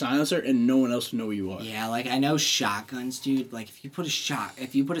them with a silencer and no one else would know who you are. Yeah, like I know shotguns, dude. Like if you put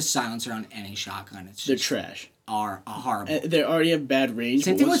a silencer on any shotgun, they're trash. Are horrible. They already have bad range.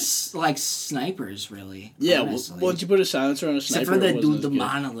 Same thing with like snipers, really. Yeah, once you put a silencer on a sniper, except for the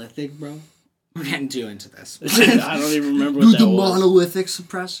monolithic, bro. We're getting too into this. I don't even remember what that was. The monolithic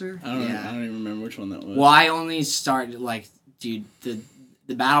suppressor. I don't even remember which one that was. Well, I only started like, dude, the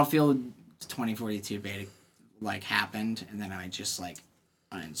Battlefield 2042 beta like happened, and then I just like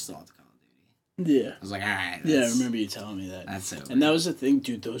uninstalled Call of Duty. Yeah. I was like, all right. Yeah, I remember you telling me that. That's it. And that was the thing,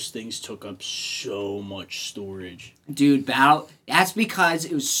 dude. Those things took up so much storage. Dude, that's because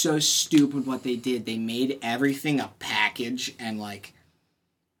it was so stupid what they did. They made everything a package, and like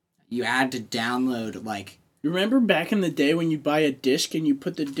you had to download like. Remember back in the day when you buy a disc and you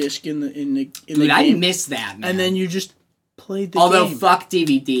put the disc in the Dude, the game? I miss that, man. And then you just played the Although, game. fuck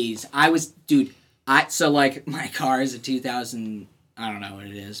DVDs. So like my car is a 2000, I don't know what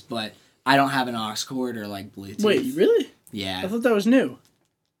it is, but I don't have an aux cord or like Bluetooth. Wait, really? Yeah. I thought that was new.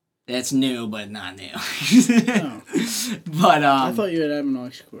 It's new, but not new. Oh. But I thought you had an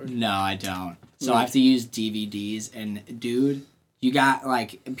aux cord. No, I don't. So I have to use DVDs, and dude, you got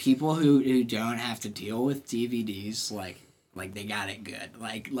like people who don't have to deal with DVDs, like they got it good.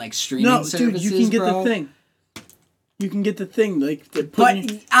 Like streaming services. No, dude, you can get the thing. You can get the thing, like.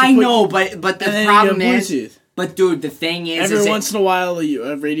 I know, but the problem is. Bluetooth. But dude, the thing is, every once in a while,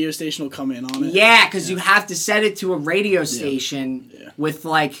 a radio station will come in on it. Yeah, because you have to set it to a radio station with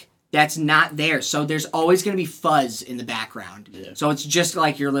like that's not there, so there's always gonna be fuzz in the background. Yeah. So it's just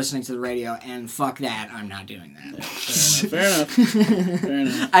like you're listening to the radio, and fuck that, I'm not doing that. Yeah, fair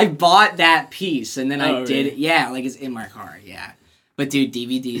enough. I bought that piece, and then I did it. Really? Yeah, like it's in my car. Yeah, but dude,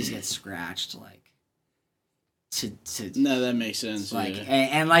 DVDs get scratched like. No, that makes sense. Like yeah.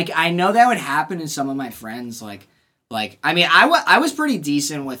 and like I know that would happen to some of my friends. Like I mean I was pretty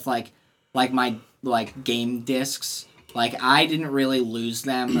decent with like my like game discs. Like I didn't really lose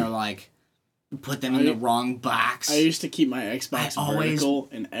them or like put them in the wrong box. I used to keep my Xbox vertical,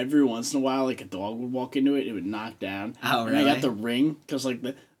 and every once in a while, like a dog would walk into it, it would knock down. Oh, really? And I got the ring because like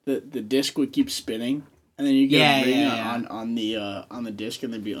the disc would keep spinning, and then you get a ring on the disc,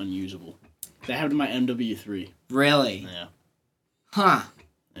 and they'd be unusable. That happened to my MW3. Really? Yeah. Huh.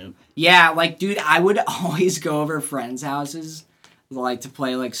 Yep. Yeah, like, dude, I would always go over friends' houses, like, to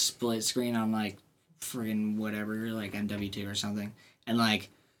play, like, split screen on, like, friggin' whatever, like, MW2 or something. And, like,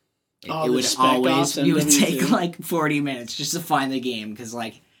 it would take, like, 40 minutes just to find the game, because,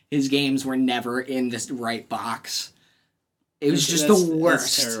 like, his games were never in this right box. It was just the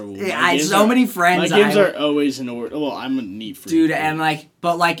worst. That's terrible. I had so many friends. My games are always in order. Well, I'm a neat freak. Dude, and like,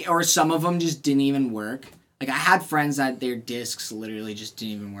 but like, or some of them just didn't even work. Like, I had friends that their discs literally just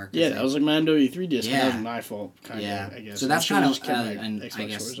didn't even work. Yeah, that was like my MW3 disc. Yeah. That was my fault, kind of, I guess. So that's kind of, Xbox I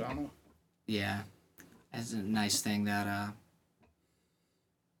guess, horizontal. Yeah. That's a nice thing that,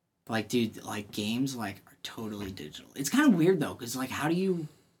 like, dude, like, games, like, are totally digital. It's kind of weird, though, because, like, how do you...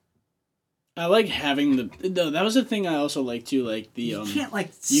 I like having that was the thing I also like too, like the you can't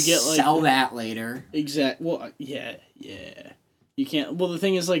like you get like sell that later. Well, yeah. You can't. Well, the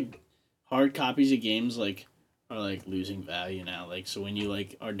thing is, like, hard copies of games like are like losing value now. Like, so when you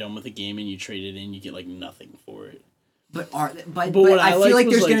like are done with a game and you trade it in, you get like nothing for it. But I feel like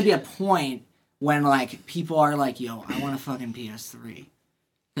there's gonna be a point when like people are like, "Yo, I want a fucking PS3."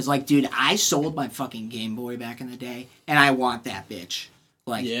 Because like, dude, I sold my fucking Game Boy back in the day, and I want that bitch.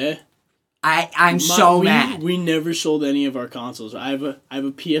 Like, yeah. I'm so mad. We never sold any of our consoles. I have a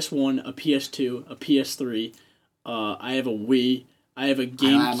PS1, a PS2, a PS3. I have a Wii. I have a GameCube. I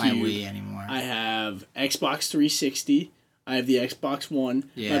don't have my Wii anymore. I have Xbox 360. I have the Xbox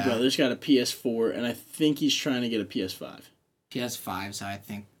One. Yeah. My brother's got a PS4, and I think he's trying to get a PS5. PS5s, I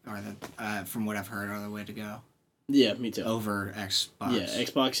think, are the from what I've heard, are the way to go. Yeah, me too. Over Xbox. Yeah,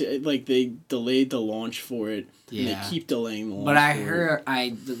 Xbox, like, they delayed the launch for it. Yeah. And they keep delaying the launch but I heard,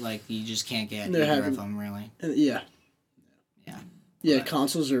 you just can't get either of them, really. Yeah. Yeah. Yeah,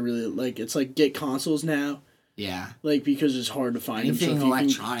 consoles are really, like, it's like, get consoles now. Yeah. Like, because it's hard to find anything them. So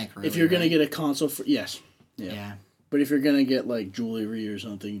electronic, really. If you're going to get a console for, yes. Yeah. But if you're going to get, like, jewelry or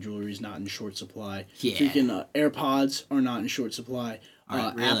something, jewelry's not in short supply. Yeah. Freaking AirPods are not in short supply.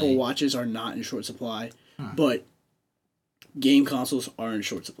 Really? Apple Watches are not in short supply, but game consoles are in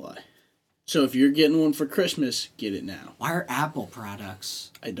short supply. So if you're getting one for Christmas, get it now. Why are Apple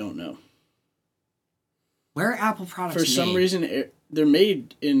products? I don't know. Where are Apple products For some reason, they're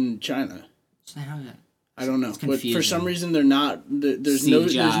made in China. I don't know, but for some reason they're not. There's no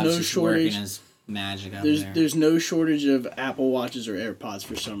shortage. His magic out there's no shortage of Apple Watches or AirPods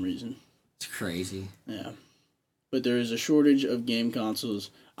for some reason. It's crazy. Yeah, but there is a shortage of game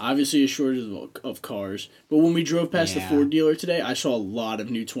consoles. Obviously, a shortage of cars. But when we drove past the Ford dealer today, I saw a lot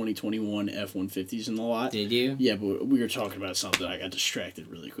of new 2021 F-150s in the lot. Did you? Yeah, but we were talking about something. I got distracted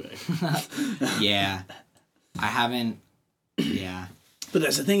really quick. Yeah, I haven't. Yeah. But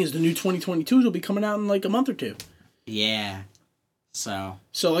that's the thing is the new 2022s will be coming out in like a month or two. Yeah. So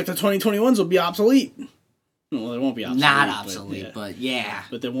like the 2021s will be obsolete. Well, they won't be obsolete. Not obsolete, but yeah.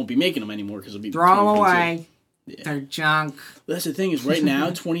 But they won't be making them anymore because they'll be... Throw them away. Yeah. They're junk. But that's the thing is right now,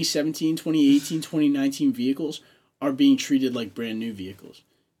 2017, 2018, 2019 vehicles are being treated like brand new vehicles.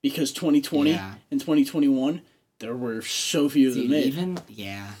 Because 2020 and 2021, there were so few of them made.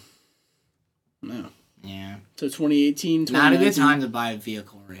 Yeah. No. Yeah. So 2018, 2019... Not a good time to buy a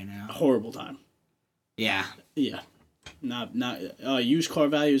vehicle right now. A horrible time. Yeah. Yeah. Not used car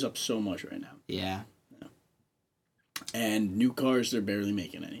value is up so much right now. Yeah. And new cars, they're barely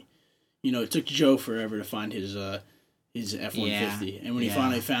making any. You know, it took Joe forever to find his F-150. And when he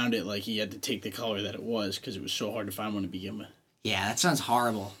finally found it, like, he had to take the color that it was because it was so hard to find one to begin with. Yeah, that sounds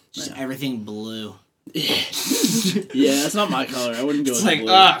horrible. Just everything blue. Yeah, that's not my color. I wouldn't go with blue.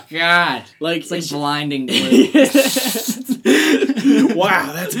 Oh, God. Like, it's like blinding blue.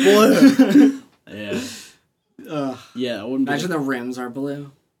 Wow, that's blue. Yeah. Yeah, I wouldn't imagine the rims are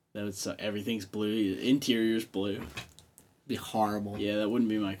blue. That would suck. Everything's blue. Interior's blue. It'd be horrible. Yeah, that wouldn't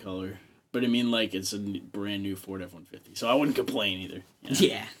be my color. But I mean, like, it's a brand new Ford F-150, so I wouldn't complain either. You know?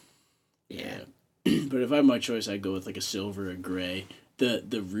 Yeah. But if I had my choice, I'd go with like a silver, a gray,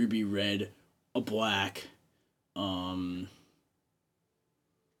 the ruby red, a black. Those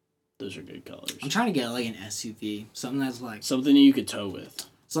are good colors. I'm trying to get like an SUV, something that's like something you could tow with.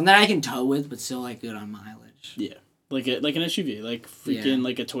 Something that I can tow with, but still like good on mileage. Yeah. Like an SUV, like freaking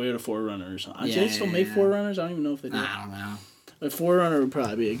like a Toyota 4Runner or something. Do they still make 4Runners? I don't even know if they do. I don't know. A 4Runner would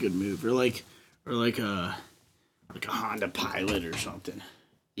probably be a good move, or like a Honda Pilot or something.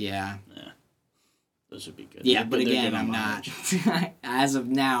 Yeah. Yeah. Those would be good. Yeah, but again, I'm not. As of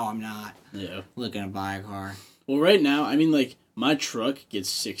now, I'm not. Yeah. Looking to buy a car. Well, right now, I mean, like my truck gets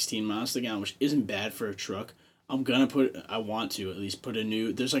 16 miles to the gallon, which isn't bad for a truck. I want to at least put a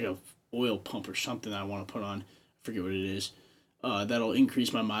new. There's like a oil pump or something that I want to put on. I forget what it is. That'll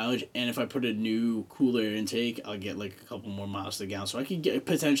increase my mileage, and if I put a new cooler intake, I'll get like a couple more miles to the gallon, so I could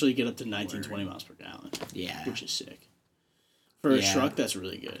potentially get up to 19-20 miles per gallon. Yeah, which is sick. For a truck, that's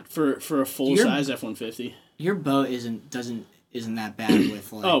really good. For a full size F-150. Your boat isn't that bad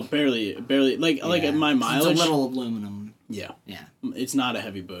with like. Barely. Like my mileage. It's a little aluminum. Yeah. Yeah. It's not a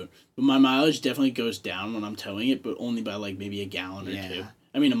heavy boat, but my mileage definitely goes down when I'm towing it, but only by like maybe a gallon or two.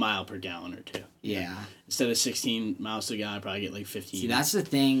 I mean, a mile per gallon or two. Yeah. Instead of 16 miles to the gallon, I probably get like 15. See, that's the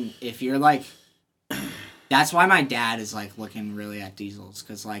thing. If you're like, that's why my dad is like looking really at diesels,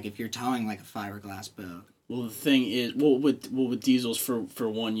 because like if you're towing like a fiberglass boat. Well, the thing is, with diesels, for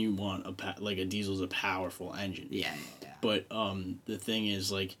one, you want a diesel's a powerful engine. Yeah. But the thing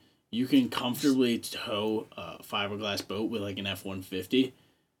is, like, you can comfortably tow a fiberglass boat with like an F-150.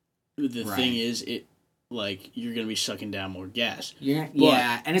 The thing is, you're gonna be sucking down more gas.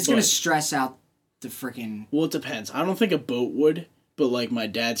 And it's gonna stress out the freaking. Well, it depends. I don't think a boat would, but like my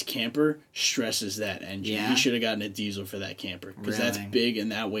dad's camper stresses that engine. Yeah. He should have gotten a diesel for that camper because that's big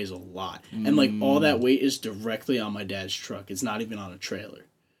and that weighs a lot. And like all that weight is directly on my dad's truck. It's not even on a trailer,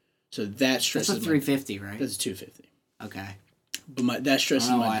 so that stresses. That's a 350, right? That's a 250. Okay. But that stresses.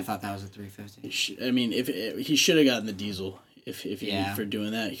 I don't know why I thought that was a 350. I mean, if he should have gotten the diesel. If for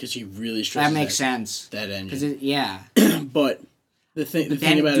doing that, because he really stresses that makes sense. That engine. But the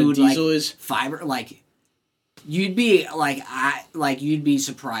thing about a diesel is fiber. Like you'd be you'd be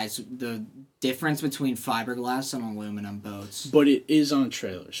surprised the difference between fiberglass and aluminum boats. But it is on a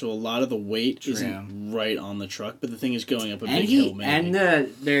trailer, so a lot of the weight isn't right on the truck. But the thing is going up a big hill, man.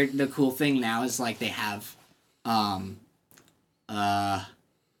 And the cool thing now is like they have, I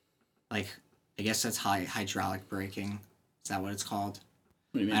guess that's hydraulic braking. Is that what it's called?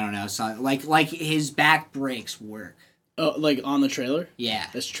 What do you mean? I don't know. So like his back brakes work. Oh, like on the trailer? Yeah.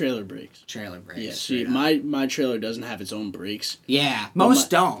 That's trailer brakes. Trailer brakes. Yeah, see, my trailer doesn't have its own brakes. Yeah, most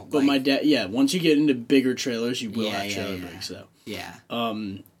don't. But my dad, once you get into bigger trailers, you will have trailer yeah. brakes, though. Yeah.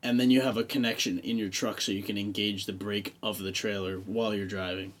 And then you have a connection in your truck so you can engage the brake of the trailer while you're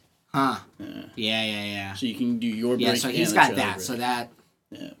driving. Huh. Yeah. So you can do your brake. Yeah, so he's and got the that. brake. So that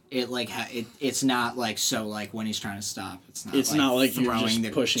it like it's not like so like when he's trying to stop. It's not like you're throwing just the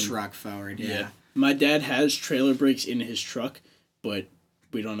pushing truck forward. Yeah. My dad has trailer brakes in his truck, but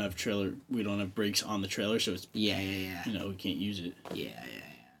we don't have brakes on the trailer, so it's Yeah. you know, we can't use it. Yeah.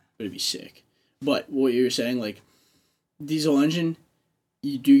 But it'd be sick. But what you were saying, like diesel engine,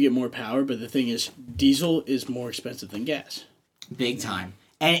 you do get more power, but the thing is, diesel is more expensive than gas. Big time.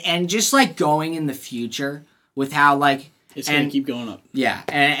 And just like going in the future with how like it's gonna keep going up. Yeah,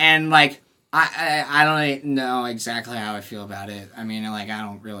 and like I don't know exactly how I feel about it. I mean, like I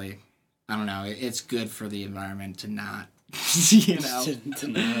don't know. It's good for the environment to not, you know, to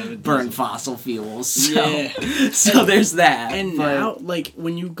not burn fossil fuels. So, so there's that. And now, like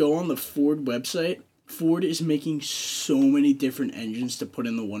when you go on the Ford website, Ford is making so many different engines to put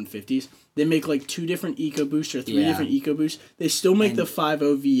in the 150s. They make like 2 different EcoBoosts or 3 different EcoBoosts. They still make the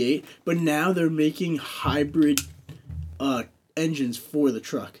 5.0 V8, but now they're making hybrid engines for the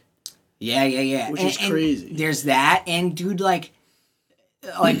truck. Yeah. Which is crazy. There's that, and dude, like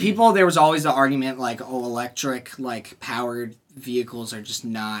people, there was always the argument like, oh, electric like powered vehicles are just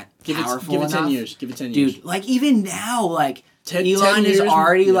not powerful enough. Give it 10 years. Dude, like even now, like 10 Elon is years,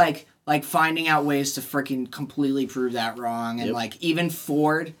 already like finding out ways to freaking completely prove that wrong, and like even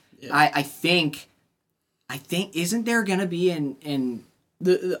Ford, I think isn't there gonna be an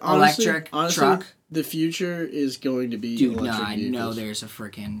electric truck? The future is going to be dude. electric I vehicles. know there's a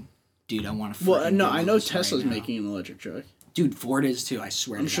freaking dude. I want to. Well, no, I know Tesla's making an electric truck. Dude, Ford is too. I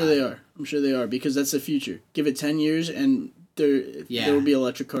swear. I'm sure they are because that's the future. Give it 10 years and there will be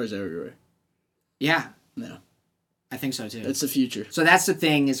electric cars everywhere. Yeah. No. I think so too. That's the future. So that's the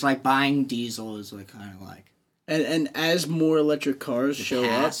thing. Is like buying diesel is like kind of like. And as more electric cars show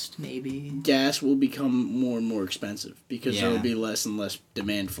up, maybe gas will become more and more expensive because there will be less and less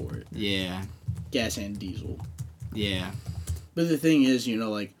demand for it. Yeah. Gas and diesel. Yeah. But the thing is, you know,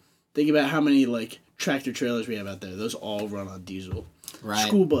 like, think about how many, like, tractor trailers we have out there. Those all run on diesel. Right.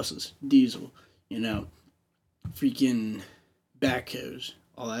 School buses, diesel. You know, freaking backhoes,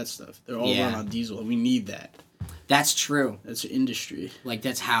 all that stuff. They're all run on diesel, and we need that. That's true. That's industry. Like,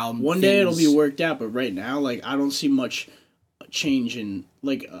 that's how one day it'll be worked out, but right now, like, I don't see much change in,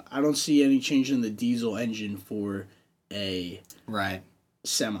 like, I don't see any change in the diesel engine for a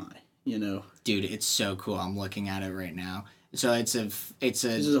semi, you know? Dude, it's so cool. I'm looking at it right now. So it's a Is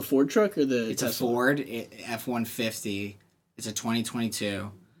this a Ford truck or the It's Tesla? a Ford F-150. It's a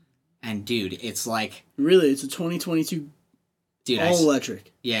 2022. And, dude, it's like... Really? It's a 2022 all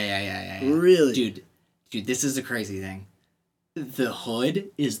electric? Yeah. Really? Dude, this is the crazy thing. The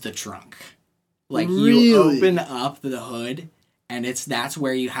hood is the trunk. Like, really? you open up the hood, and that's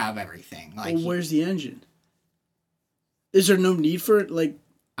where you have everything. Like, well, where's the engine? Is there no need for it? Like,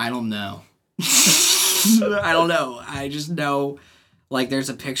 I don't know. I don't know. I just know, like, there's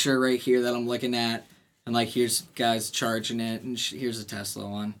a picture right here that I'm looking at, and, like, here's guys charging it, and here's a Tesla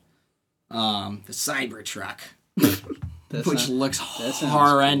one. The Cybertruck, which looks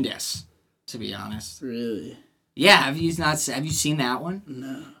horrendous, to be honest. Really? Yeah, have you seen that one?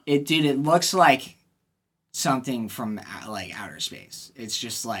 No. It looks like something from, like, outer space. It's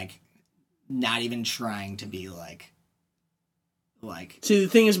just, like, not even trying to be, like... See, the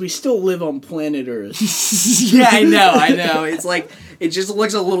thing is, we still live on planet Earth. Yeah, I know. It's like, it just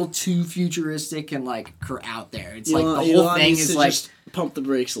looks a little too futuristic and, like, out there. It's like, the whole thing is, like... just pump the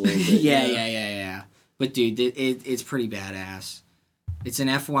brakes a little bit. Yeah. But, dude, it's pretty badass. It's an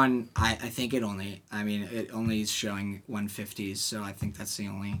F1, I think it only is showing 150s, so I think that's the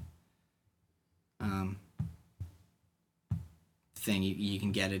only thing you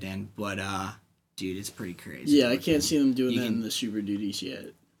can get it in. But, dude, it's pretty crazy. Yeah, I can't see them doing that in the Super Duties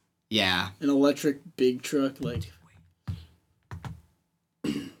yet. Yeah. An electric big truck, like...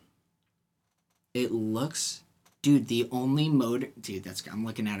 It looks... Dude, the only motor... Dude, I'm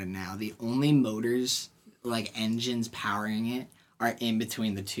looking at it now. The only motors, like, engines powering it are in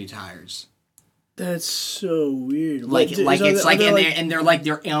between the two tires. That's so weird. And they're like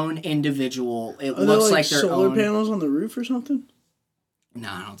their own individual. It looks like their solar own panels on the roof or something. No,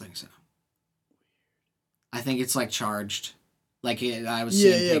 I don't think so. I think it's like charged. Like I was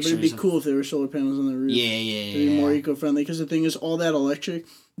seeing pictures. But it'd be cool if there were solar panels on the roof. Yeah. It'd be more eco-friendly because the thing is, all that electric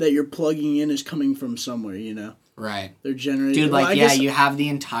that you're plugging in is coming from somewhere. You know. Right. They're generating. Dude, you have the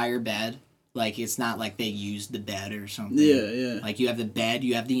entire bed. Like, it's not like they used the bed or something. Yeah, yeah. Like, you have the bed,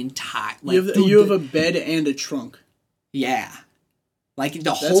 you have the entire... Like, you have a bed and a trunk. Yeah. Like,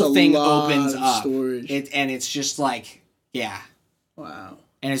 the whole thing opens up. Storage. And it's just like, yeah. Wow.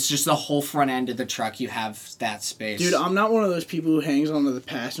 And it's just the whole front end of the truck. You have that space. Dude, I'm not one of those people who hangs onto the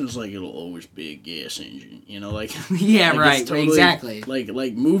passengers like it'll always be a gas engine. You know, like... yeah, like right. totally, exactly. Like,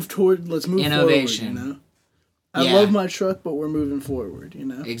 let's move Innovation. forward, you know? I love my truck, but we're moving forward, you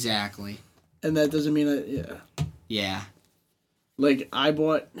know? Exactly. And that doesn't mean that, yeah. Yeah. Like, I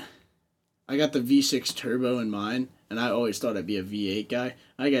got the V6 turbo in mine, and I always thought I'd be a V8 guy.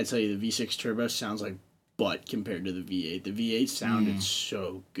 I gotta tell you, the V6 turbo sounds like butt compared to the V8. The V8 sounded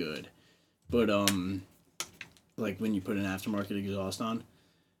so good. But, like, when you put an aftermarket exhaust on,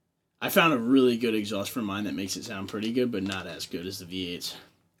 I found a really good exhaust for mine that makes it sound pretty good, but not as good as the V8s.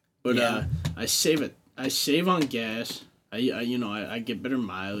 But, I save on gas. I get better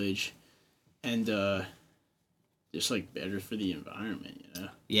mileage. And, just, like, better for the environment, you know?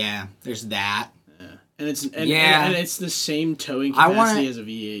 Yeah, there's that. Yeah. And it's the same towing capacity as a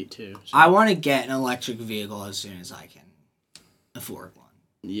V8 too. So. I want to get an electric vehicle as soon as I can afford one.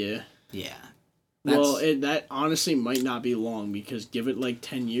 Yeah. Yeah. Well, that honestly might not be long because give it like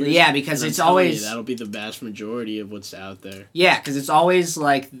 10 years. Yeah, because it's always... that'll be the vast majority of what's out there. Yeah, because it's always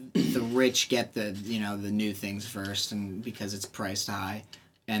like the rich get the new things first, and because it's priced high.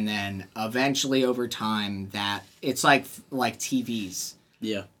 And then eventually over time that it's like TVs.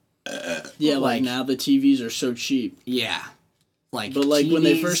 Yeah. Yeah, like now the TVs are so cheap. Yeah. Like, but like TVs, when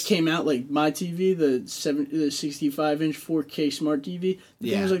they first came out, like my TV, the 65-inch 4K smart TV,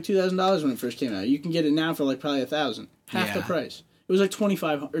 the thing was like $2,000 when it first came out. You can get it now for like probably $1,000, half the price. It was like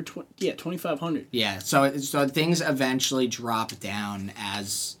 $2,500. Yeah, so things eventually drop down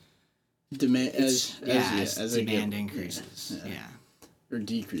as demand as demand increases. Yeah. Or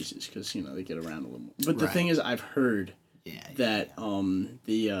decreases because they get around a little more. But the thing is, I've heard that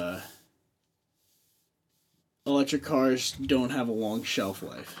the electric cars don't have a long shelf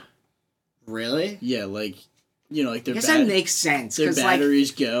life. Really? Yeah, like like their I guess that makes sense. Their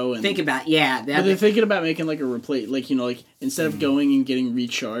batteries go and think about but they're thinking about making like a replace, like instead of going and getting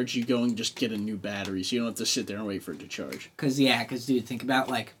recharged, you go and just get a new battery, so you don't have to sit there and wait for it to charge. Because dude, think about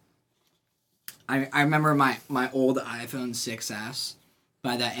like I remember my old iPhone 6S.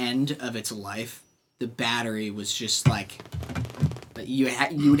 By the end of its life, the battery was just like you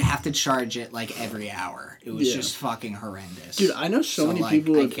would have to charge it like every hour. It was just fucking horrendous. Dude, I know so many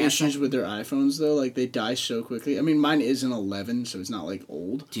people who have issues with their iPhones though. Like they die so quickly. I mean, mine is an 11, so it's not like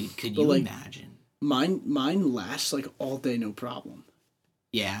old. Dude, could you imagine? Mine lasts like all day, no problem.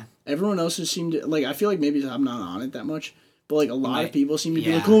 Yeah. Everyone else has seemed to, like I feel like maybe I'm not on it that much, but like a lot of people seem to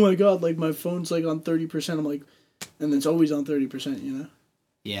be like, oh my god, like my phone's like on 30%. I'm like, and it's always on 30%, you know.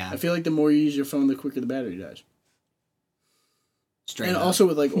 Yeah. I feel like the more you use your phone, the quicker the battery dies. Straight up. And also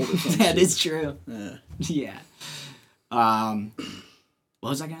with like older phones. That is true. Yeah. Yeah. What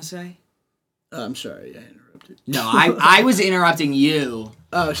was I gonna say? I'm sorry, I interrupted. No, I was interrupting you.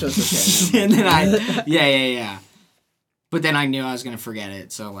 Oh, so it's okay. And then yeah. But then I knew I was gonna forget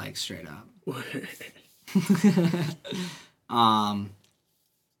it, so like straight up. How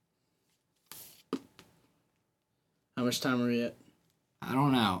much time are we at? I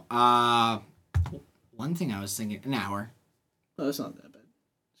don't know. One thing I was thinking, an hour. Oh, that's not that bad.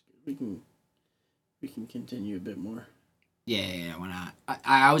 We can continue a bit more. Yeah, why not?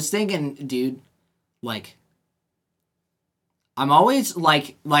 I was thinking, dude, like, I'm always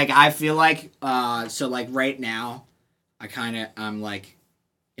like I feel like so like right now, I'm like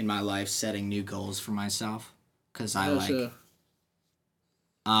in my life setting new goals for myself because well,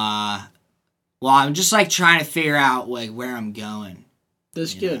 I'm just like trying to figure out like where I'm going.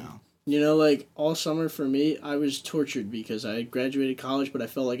 That's good. Like all summer for me, I was tortured because I had graduated college, but I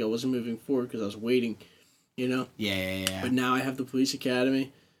felt like I wasn't moving forward because I was waiting, Yeah. But now I have the police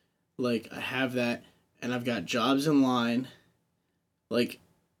academy, like I have that, and I've got jobs in line. Like,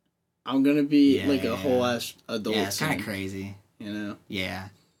 I'm gonna be like a whole ass adult. Yeah, it's kind of crazy. Yeah.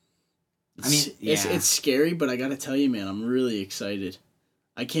 It's scary, but I gotta tell you, man, I'm really excited.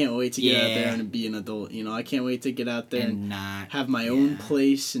 I can't wait to get out there and be an adult. I can't wait to get out there and have my own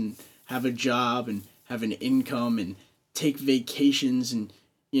place and have a job and have an income and take vacations and,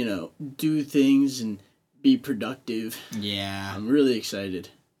 do things and be productive. Yeah. I'm really excited.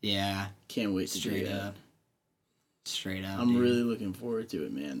 Yeah. Can't wait to do that. Straight up. I'm really looking forward to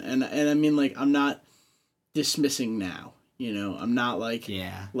it, man. And I mean, like, I'm not dismissing now. I'm not like,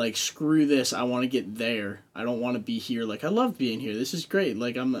 screw this, I want to get there. I don't want to be here. Like, I love being here. This is great.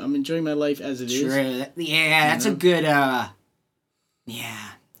 Like, I'm enjoying my life as it is. Yeah, that's a good,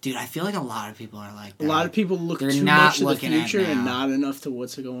 Dude, I feel like a lot of people are like that. A lot of people look too much to the future and not enough to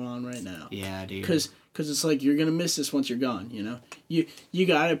what's going on right now. Yeah, dude. Because it's like you're gonna miss this once you're gone. You know, you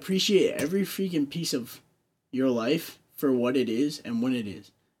gotta appreciate every freaking piece of your life for what it is and when it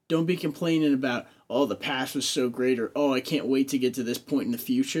is. Don't be complaining about, oh, the past was so great, or oh, I can't wait to get to this point in the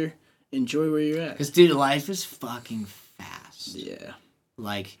future. Enjoy where you're at. Because, dude, life is fucking fast. Yeah.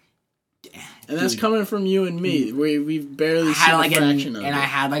 Like. And that's coming from you and me. We've barely seen a fraction of it. And I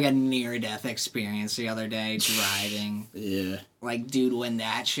had like a near-death experience the other day driving. Yeah. Like, dude, when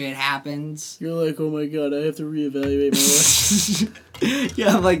that shit happens... You're like, oh my god, I have to reevaluate my life.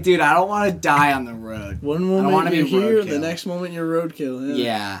 Yeah, I'm like, dude, I don't want to die on the road. One moment you're here, the next moment you're roadkill.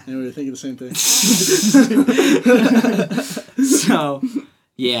 Yeah. And we were thinking the same thing. So,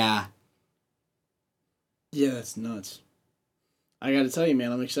 yeah. Yeah, that's nuts. I gotta tell you,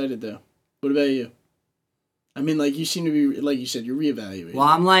 man, I'm excited though. What about you? I mean, like, you seem to be, like you said, you're reevaluating. Well,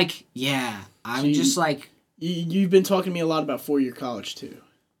 I'm like, yeah. I'm just like... You've been talking to me a lot about 4-year college, too.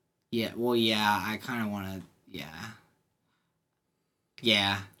 Yeah, well, yeah, I kind of want to, yeah.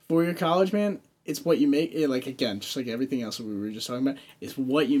 Yeah. 4-year college, man, it's what you make, like, again, just like everything else that we were just talking about, it's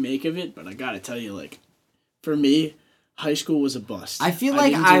what you make of it, but I gotta tell you, like, for me, high school was a bust. I feel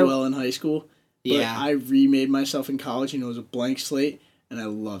like I didn't do well in high school, but I remade myself in college, it was a blank slate. And I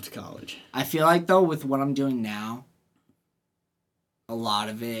loved college. I feel like, though, with what I'm doing now, a lot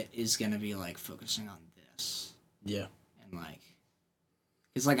of it is going to be, like, focusing on this. Yeah. And, like,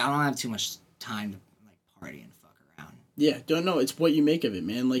 it's like I don't have too much time to, like, party and fuck around. Yeah, don't know. It's what you make of it,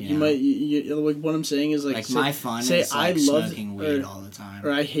 man. Like, you might, like, what I'm saying is, like, my fun is, like, smoking weed all the time.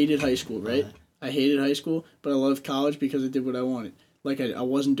 Or I hated high school, right? I hated high school, but I loved college because I did what I wanted. Like, I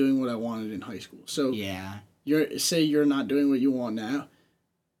wasn't doing what I wanted in high school. So, yeah. You're not doing what you want now.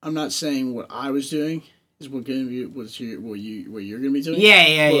 I'm not saying what I was doing is what you're gonna be doing.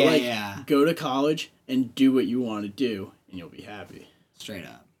 Yeah. Go to college and do what you want to do, and you'll be happy. Straight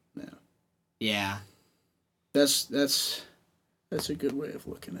up. Yeah. Yeah. That's a good way of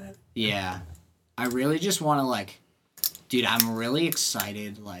looking at it. Yeah. I really just want to, like, dude, I'm really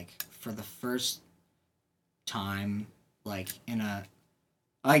excited, like, for the first time, like, in a,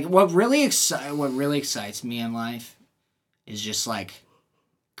 like, what really excites me in life is just, like,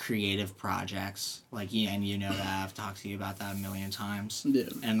 creative projects, like, yeah, and you know that I've talked to you about that a million times. Yeah.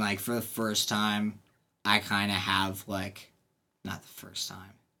 And, like, for the first time, I kind of have, like, not the first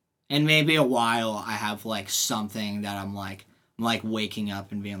time, in maybe a while, I have, like, something that I'm like waking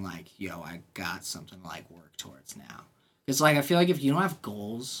up and being like, yo, I got something to, like, work towards now. It's like, I feel like if you don't have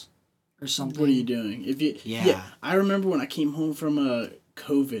goals or something, what are you doing? Yeah, I remember when I came home from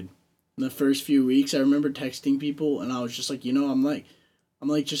COVID, in the first few weeks, I remember texting people, and I was just like, you know, I'm like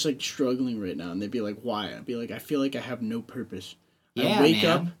just like struggling right now, and they'd be like, why? I'd be like, I feel like I have no purpose. Yeah, I wake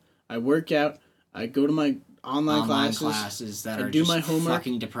up, I work out, I go to my online classes that I are do just my homework,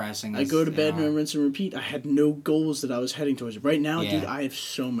 fucking depressing. I go to bed and rinse and repeat. I had no goals that I was heading towards. Right now, dude, I have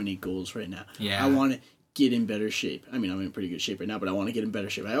so many goals right now. Yeah. I want to get in better shape. I mean, I'm in pretty good shape right now, but I want to get in better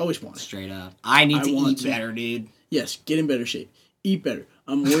shape. I always want to. Straight up. I need to eat better, dude. Yes, get in better shape. Eat better.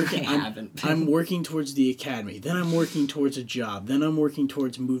 I'm working. I'm working towards the academy. Then I'm working towards a job. Then I'm working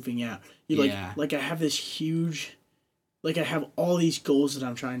towards moving out. Like I have this huge, like I have all these goals that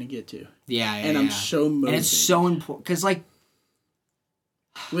I'm trying to get to. Yeah. And I'm so motivated. And it's so important because, like,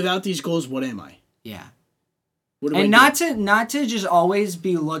 without these goals, what am I? Yeah. What do and I do? not to just always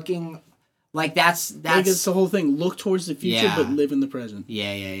be looking, like that's like it's the whole thing. Look towards the future, but live in the present.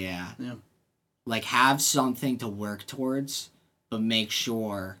 Yeah. Like, have something to work towards, but make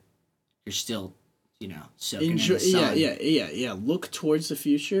sure you're still, you know, soaking in the sun. Yeah. Look towards the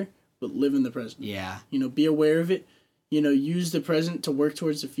future, but live in the present. Yeah. You know, be aware of it. You know, use the present to work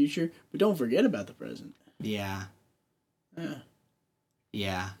towards the future, but don't forget about the present. Yeah. Yeah.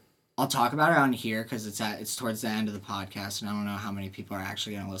 Yeah. I'll talk about it on here because it's towards the end of the podcast, and I don't know how many people are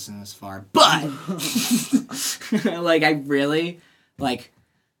actually going to listen this far. But, like, I really, like,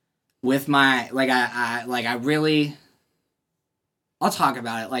 with my, like, I really, I'll talk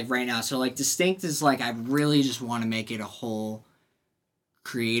about it, like, right now. So, like, Distinct is, like, I really just want to make it a whole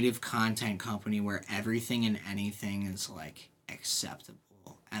creative content company where everything and anything is, like,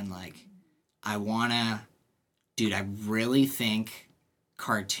 acceptable. And, like, I really think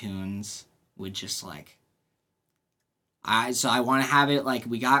cartoons would just, like, I want to have it, like,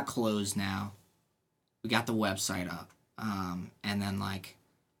 we got clothes now. We got the website up. And then, like,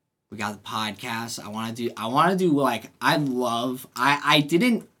 we got the podcast. I want to do, like, I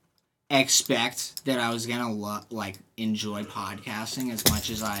didn't expect that I was going to, like, enjoy podcasting as much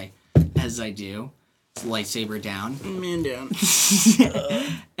as I do. lightsaber down. Man down.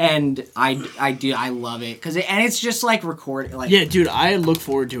 And I love it because it's just like record like yeah, dude. I look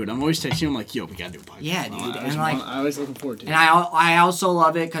forward to it. I'm always texting him like, "Yo, we gotta do a podcast." Yeah, dude. I always looking forward to it. And I also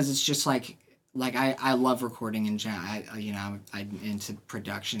love it because it's just like I love recording in general. I'm into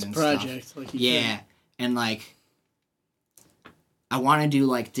production and project, stuff. Like you said. And like I want to do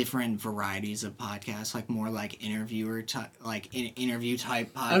like different varieties of podcasts, like more like interview type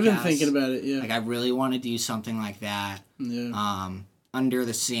podcasts. I've been thinking about it. Yeah. Like I really want to do something like that. Yeah. Under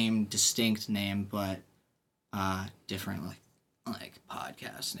the same distinct name, but different like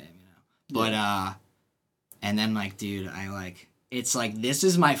podcast name, But and then like, dude, it's like this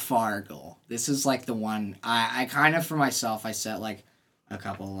is my far goal. This is like the one I kind of for myself I set like a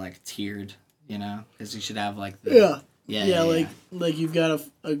couple like tiered, because you should have like the Yeah, like you've got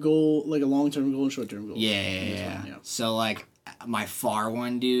a goal, like a long-term goal and short-term goal. Yeah. So like my far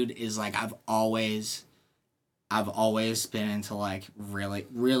one, dude, is like I've always been into like really,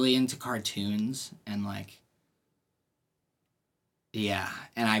 really into cartoons and like and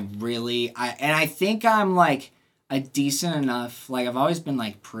I think I'm like a decent enough, like I've always been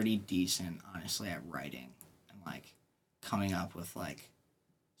like pretty decent honestly at writing and like coming up with like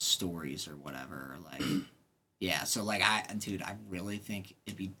stories or whatever, or like yeah, so like I really think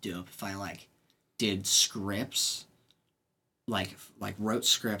it'd be dope if I like did scripts, like wrote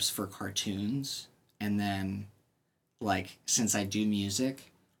scripts for cartoons, and then like since I do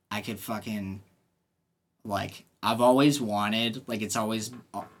music, I could fucking like I've always wanted, like it's always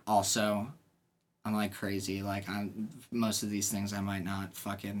also I'm like crazy, like most of these things I might not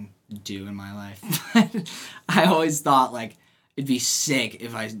fucking do in my life. I always thought like it'd be sick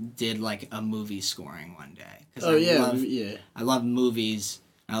if I did like a movie scoring one day. I love movies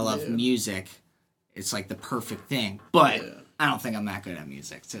and I love music. It's like the perfect thing. But I don't think I'm that good at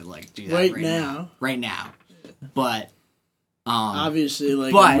music to like do that right now. But obviously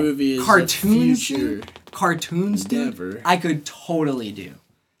like a movie is cartoons, dude, I could totally do.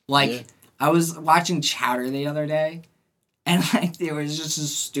 Like I was watching Chowder the other day. And like there was just the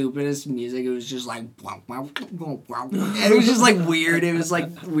stupidest music. It was just like and it was just like weird. It was like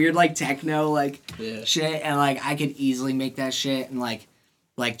weird like techno like shit. And like I could easily make that shit and like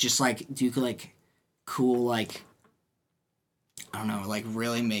just like do like cool like I don't know, like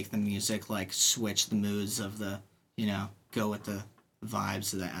really make the music like switch the moods of the go with the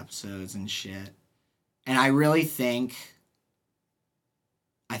vibes of the episodes and shit. And I really think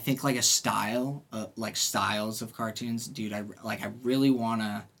like a style, like styles of cartoons, dude. I really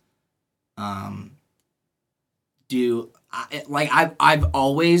wanna, do. I've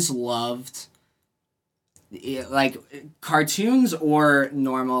always loved, like cartoons or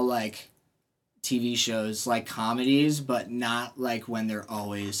normal like TV shows, like comedies, but not like when they're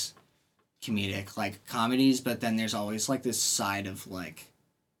always comedic, like comedies. But then there's always like this side of like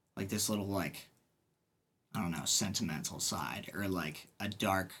this little like, I don't know, sentimental side or like a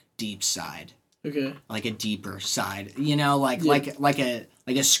dark, deep side. Okay. Like a deeper side, like a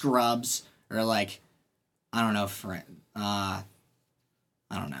Scrubs or like I don't know, I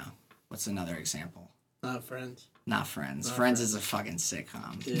don't know. What's another example? Not Friends. Not Friends. Friends is a fucking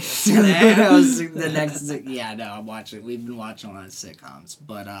sitcom. Yeah. That was the next. Yeah, no, I'm watching. We've been watching a lot of sitcoms,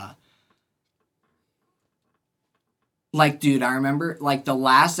 but like, dude, I remember like the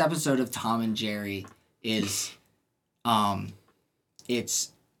last episode of Tom and Jerry is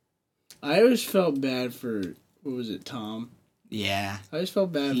it's I always felt bad for what was it, Tom? Yeah. I always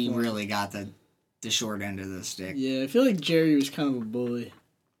felt bad for him. He really got the short end of the stick. Yeah, I feel like Jerry was kind of a bully.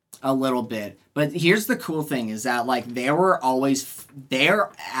 A little bit. But here's the cool thing is that like they're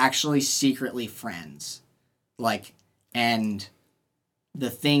actually secretly friends. Like, and the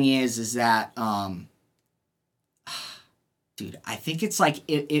thing is that dude, I think it's like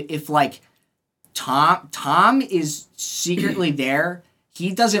if like Tom is secretly there.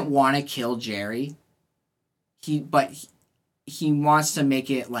 He doesn't want to kill Jerry. He wants to make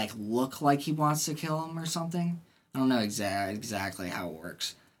it like look like he wants to kill him or something. I don't know exactly how it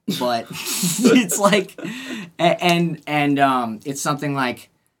works, but it's like, and it's something like,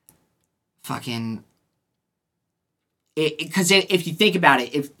 fucking. Because if you think about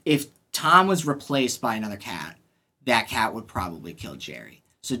it, if Tom was replaced by another cat, that cat would probably kill Jerry.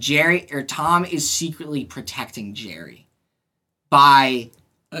 So Tom is secretly protecting Jerry by.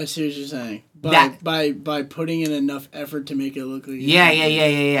 I see what you're saying. By putting in enough effort to make it look like.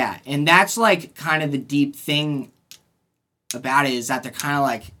 Yeah. And that's like kind of the deep thing about it is that they're kind of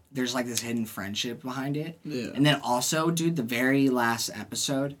like there's like this hidden friendship behind it. Yeah. And then also, dude, the very last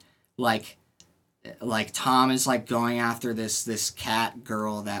episode, like Tom is like going after this cat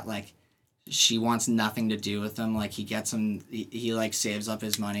girl that like she wants nothing to do with him. Like, he gets him, he like saves up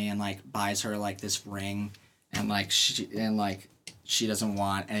his money and like buys her like this ring, and like she doesn't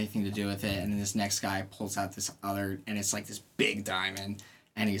want anything to do with it. And then this next guy pulls out this other, and it's like this big diamond,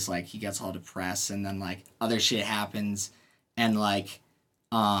 and he's like, he gets all depressed, and then like other shit happens, and like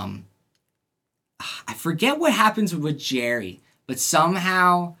I forget what happens with Jerry, but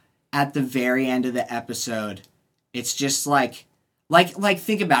somehow at the very end of the episode, it's just like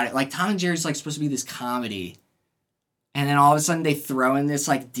think about it. Like, Tom and Jerry's like supposed to be this comedy, and then all of a sudden they throw in this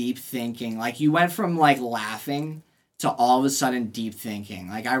like deep thinking. Like, you went from like laughing to all of a sudden deep thinking.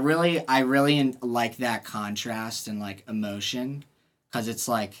 Like, I really like that contrast and like emotion, because it's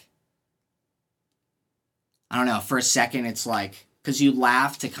like, I don't know, for a second it's like, because you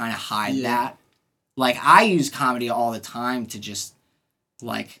laugh to kind of hide that. Like, I use comedy all the time to just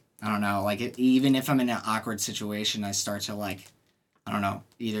like, I don't know, like even if I'm in an awkward situation, I start to like, I don't know,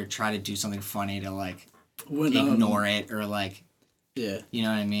 either try to do something funny to like ignore it, or like, you know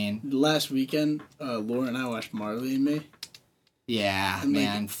what I mean? Last weekend, Laura and I watched Marley and Me. Yeah, and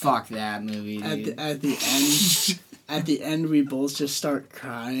man, like, fuck that movie, dude. At the end, we both just start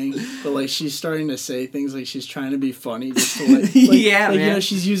crying. But like, she's starting to say things like she's trying to be funny, just to like man. You know,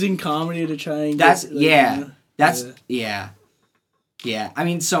 she's using comedy to try and Yeah, I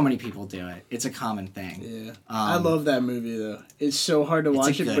mean, so many people do it. It's a common thing. Yeah, I love that movie though. It's so hard to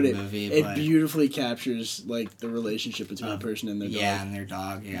watch it, but it beautifully captures like the relationship between a person and their dog. Yeah, and their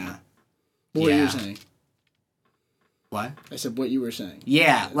dog. Yeah. What you were saying? What? I said what you were saying.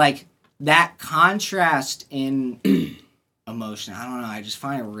 Yeah, like that contrast in emotion. I don't know. I just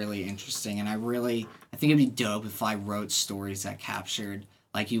find it really interesting, and I think it'd be dope if I wrote stories that captured,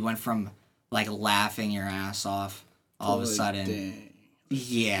 like, you went from like laughing your ass off all of a sudden. Dang.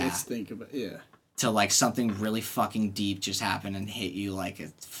 Yeah. Let's think about to like something really fucking deep just happened and hit you like a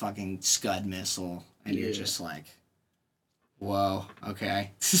fucking Scud missile, and you're just like, whoa,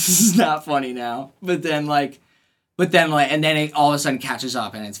 okay, this is not funny now. But then and then it all of a sudden catches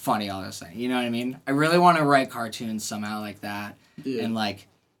up and it's funny all of a sudden. You know what I mean? I really want to write cartoons somehow like that, and like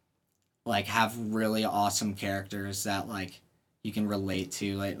have really awesome characters that like you can relate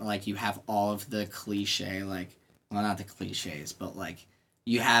to. Like you have all of the cliche, like, well, not the cliches, but like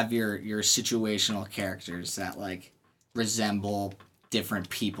you have your situational characters that like resemble different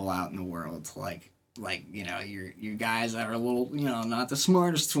people out in the world, like you know, your guys that are a little, you know, not the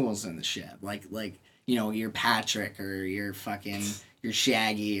smartest tools in the shed, like you know, your Patrick or your fucking your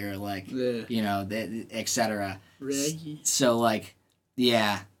Shaggy or like you know, etc. Raggy. So like,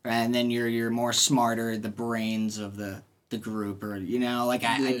 yeah, and then you're more smarter, the brains of the group, or you know, like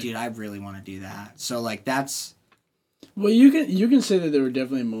I really want to do that. So like that's. Well, you can say that there were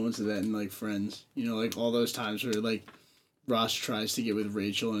definitely moments of that in like Friends. You know, like all those times where like Ross tries to get with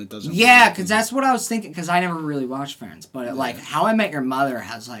Rachel and it doesn't. Yeah, because that's what I was thinking. Because I never really watched Friends, but like How I Met Your Mother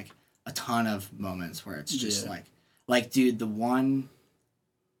has like a ton of moments where it's just like dude, the one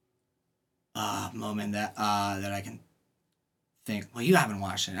moment that I can think. Well, you haven't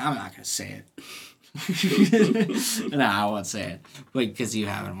watched it. I'm not gonna say it. No, I won't say it, but because you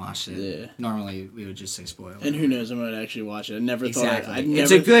haven't watched it. Yeah. Normally we would just say spoiler. And who knows? I might actually watch it. I never thought.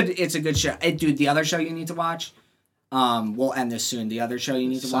 It's a good show. Dude, the other show you need to watch. We'll end this soon. The other show you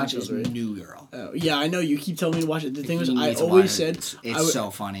need to watch is New Girl. Oh yeah, I know you keep telling me to watch it. The thing was, I always said it's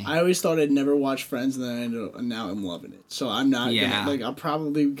so funny. I always thought I'd never watch Friends, and then now I'm loving it. So I'm not. Gonna, like, I'm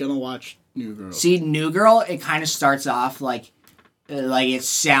probably gonna watch New Girl. See, New Girl, it kind of starts off like it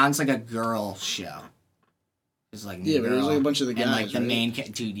sounds like a girl show. It's like New Girl, but there's like a bunch of the guys, and like the main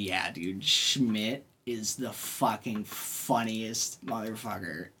dude, Schmidt is the fucking funniest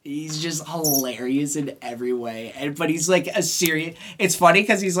motherfucker. He's just hilarious in every way, but he's like a serious. It's funny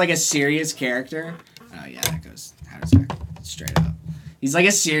because he's like a serious character. Oh yeah, that goes straight up. He's like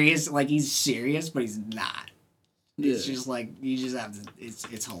a serious, like he's serious, but he's not. Yeah. It's just like you just have to.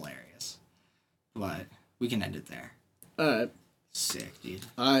 It's hilarious, but we can end it there. All right. Sick, dude.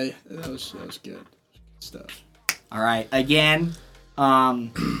 That was good. Good stuff. All right. Again,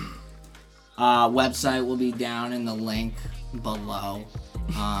 website will be down in the link below.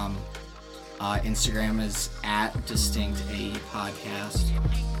 Instagram is @DistinctAPodcast.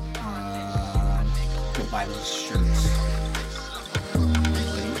 Go buy those shirts.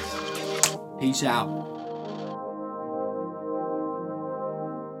 Peace out.